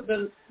the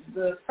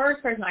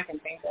first person I can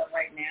think of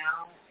right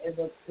now is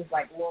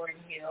like Lauryn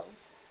Hill.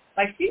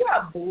 Like she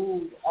got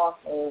booed off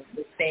of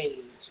the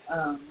stage.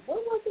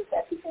 What was it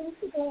that people used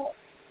to go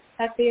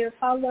at the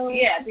Apollo?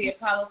 Yeah, at the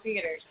Apollo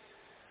Theater.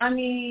 I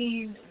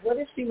mean, what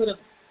if she would have?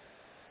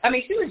 I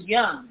mean, she was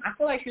young. I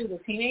feel like she was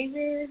a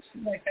teenager. She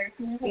was like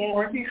 13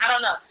 or 14. I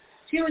don't know.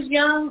 She was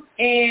young,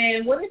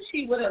 and what if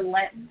she would have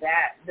let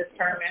that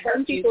determine her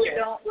Some future? People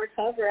don't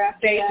recover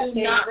after that. They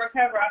do not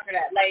recover after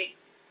that. Like,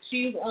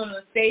 she's on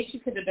the stage, she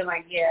could have been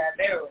like, yeah,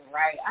 they were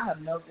right. I have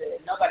no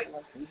good. Nobody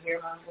wants to hear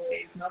my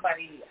voice.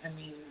 Nobody,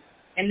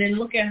 and then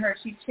look at her.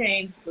 She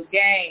changed the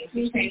game.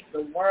 She changed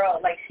the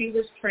world. Like, she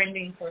was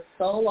trending for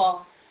so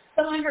long.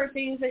 Some of her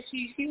things that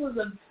she was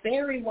a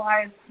very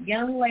wise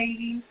young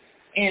lady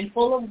and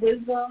full of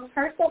wisdom.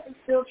 Her stuff is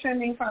still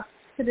trending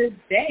to this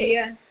day.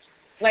 Yeah.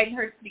 Like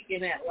her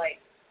speaking at like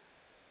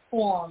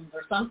forums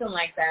or something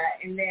like that,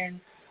 and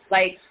then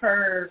like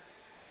the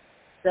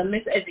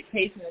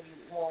miseducation of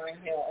Lauryn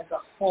Hill is a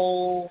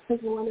whole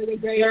one of the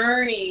greatest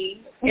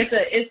journey.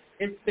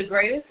 It's the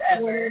greatest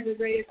ever. One of the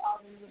greatest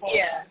albums of all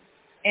time.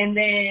 And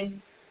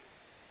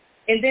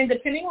then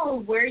depending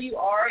on where you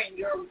are and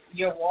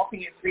your walk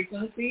and your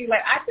frequency,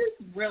 like I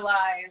just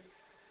realized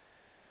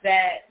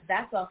that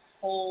that's a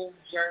whole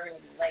journey.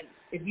 Like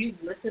if you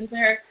listen to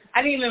her,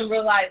 I didn't even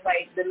realize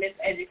like the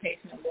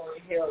miseducation of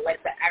Lauryn Hill,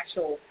 like the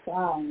actual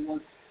song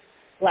was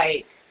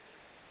like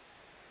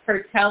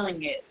her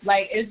telling it.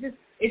 Like it just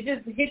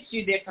hits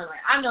you differently.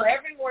 I know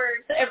every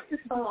word to every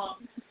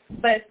song,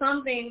 but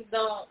some things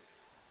don't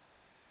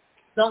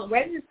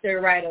register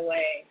right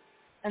away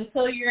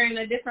until you're in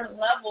a different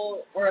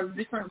level or a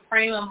different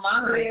frame of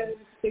mind. Yeah, it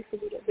takes a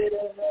little bit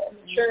of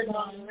maturity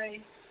on the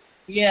way.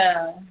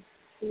 Yeah.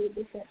 To a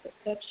different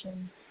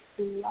perception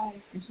through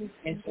life. It's just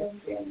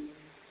interesting.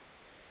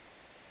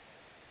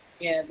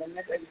 Yeah, the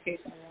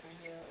miseducation of Lauryn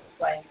Hill.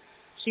 Like,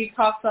 she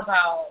talks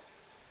about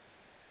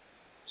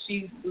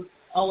she was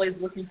always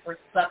looking for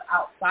stuff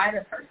outside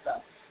of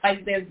herself.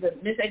 Like, there's the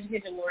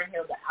Miseducation of Lauryn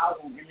Hill, the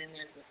album, and then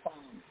there's the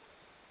song.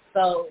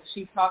 So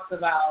she talks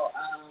about,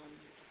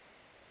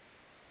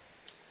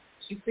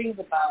 she sings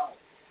about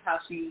how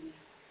she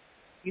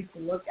used to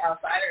look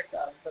outside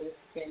herself, but it's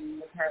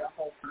been with her the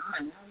whole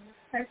time. I was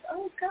like,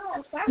 oh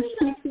gosh, why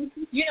did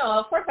you know,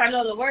 of course I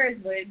know the words,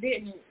 but it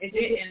didn't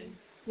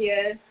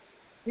yeah,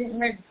 didn't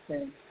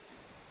register.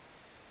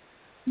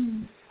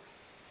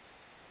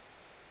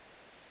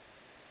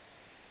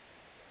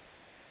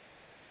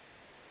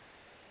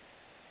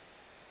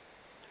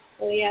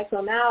 Well, yeah,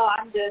 so now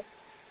I'm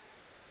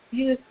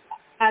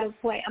at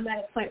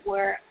a point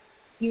where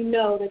you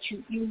know that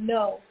you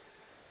know,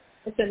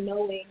 it's a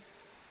knowing,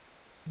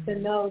 to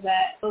know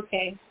that,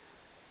 okay,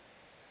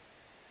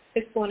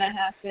 it's going to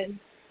happen.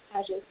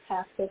 I just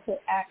have to put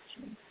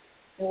action.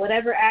 And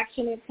whatever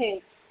action it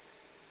takes,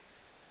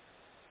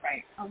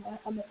 Right. I'm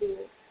gonna do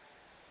it.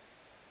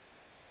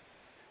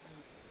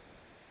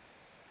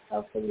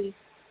 Hopefully.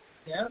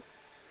 Yep.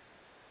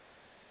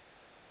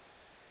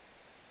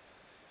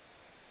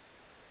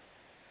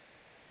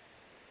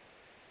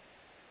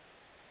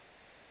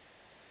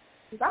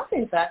 I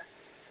think that's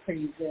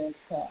pretty good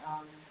to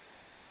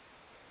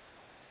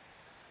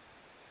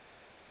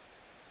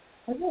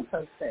a good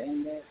place to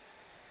end it.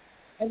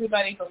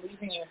 Everybody believe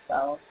in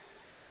yourself.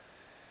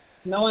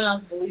 No one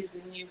else believes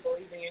in you.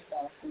 Believe in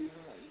yourself. Believe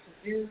in what you can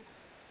do.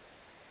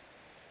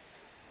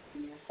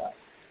 Believe in yourself.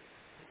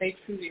 Stay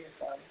true to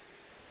yourself.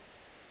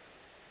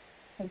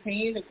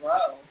 Continue to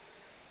grow.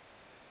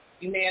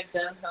 You may have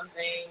done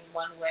something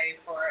one way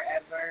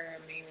forever. I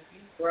mean, if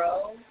you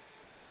grow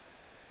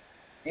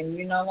and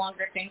you no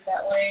longer think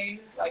that way,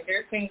 like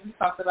there's things we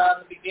talked about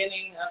in the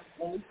beginning of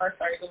when we first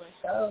started doing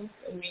shows.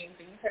 I mean,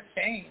 things have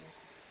changed.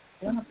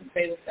 You don't have to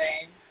stay the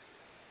same.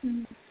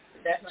 Mm-hmm.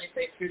 Definitely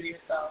stay true to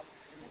yourself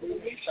and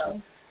believe in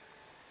yourself.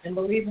 And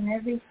believe in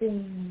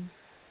everything.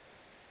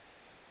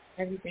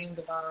 Everything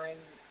divine.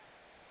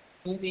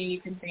 Anything you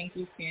can think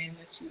you can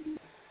achieve.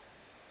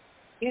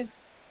 Yeah.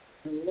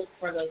 And look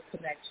for those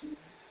connections.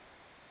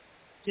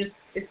 Just,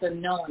 it's a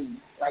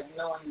knowing, like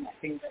knowing that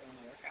things are going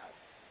to work out.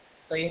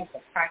 So you have to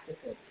practice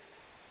it.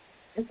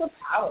 It's a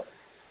power.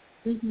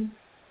 Mm-hmm.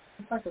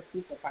 It's like a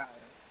superpower.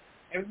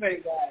 Everybody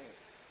got it.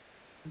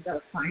 You got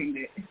to find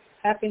it.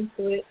 Tap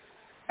into it.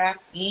 Tap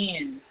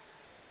in.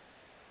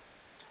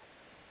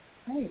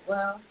 Right,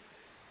 well,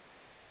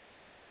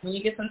 when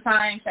you get some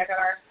time, check out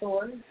our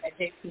stores at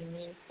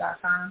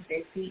jpnews.com,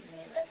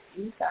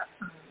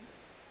 jpnews.com.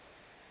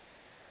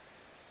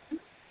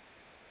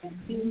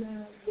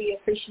 And we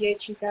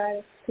appreciate you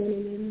guys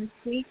tuning in this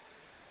week.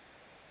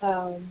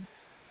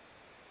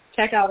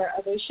 Check out our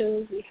other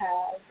shows. We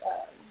have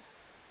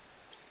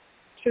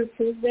True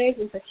Tuesdays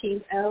with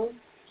Hakeem L.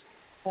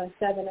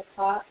 7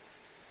 o'clock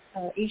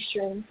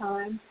Eastern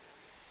Time,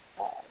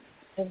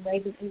 and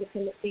Raven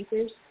Independent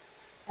Thinkers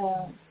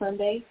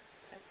Sunday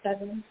at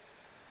 7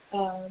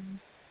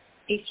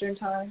 Eastern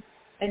Time.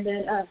 And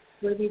then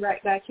we'll be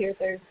right back here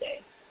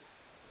Thursday,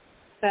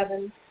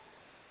 7.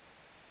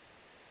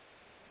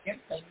 Yep,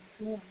 thank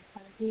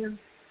you.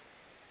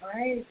 All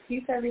right,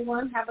 peace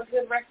everyone. Have a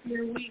good rest of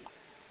your week.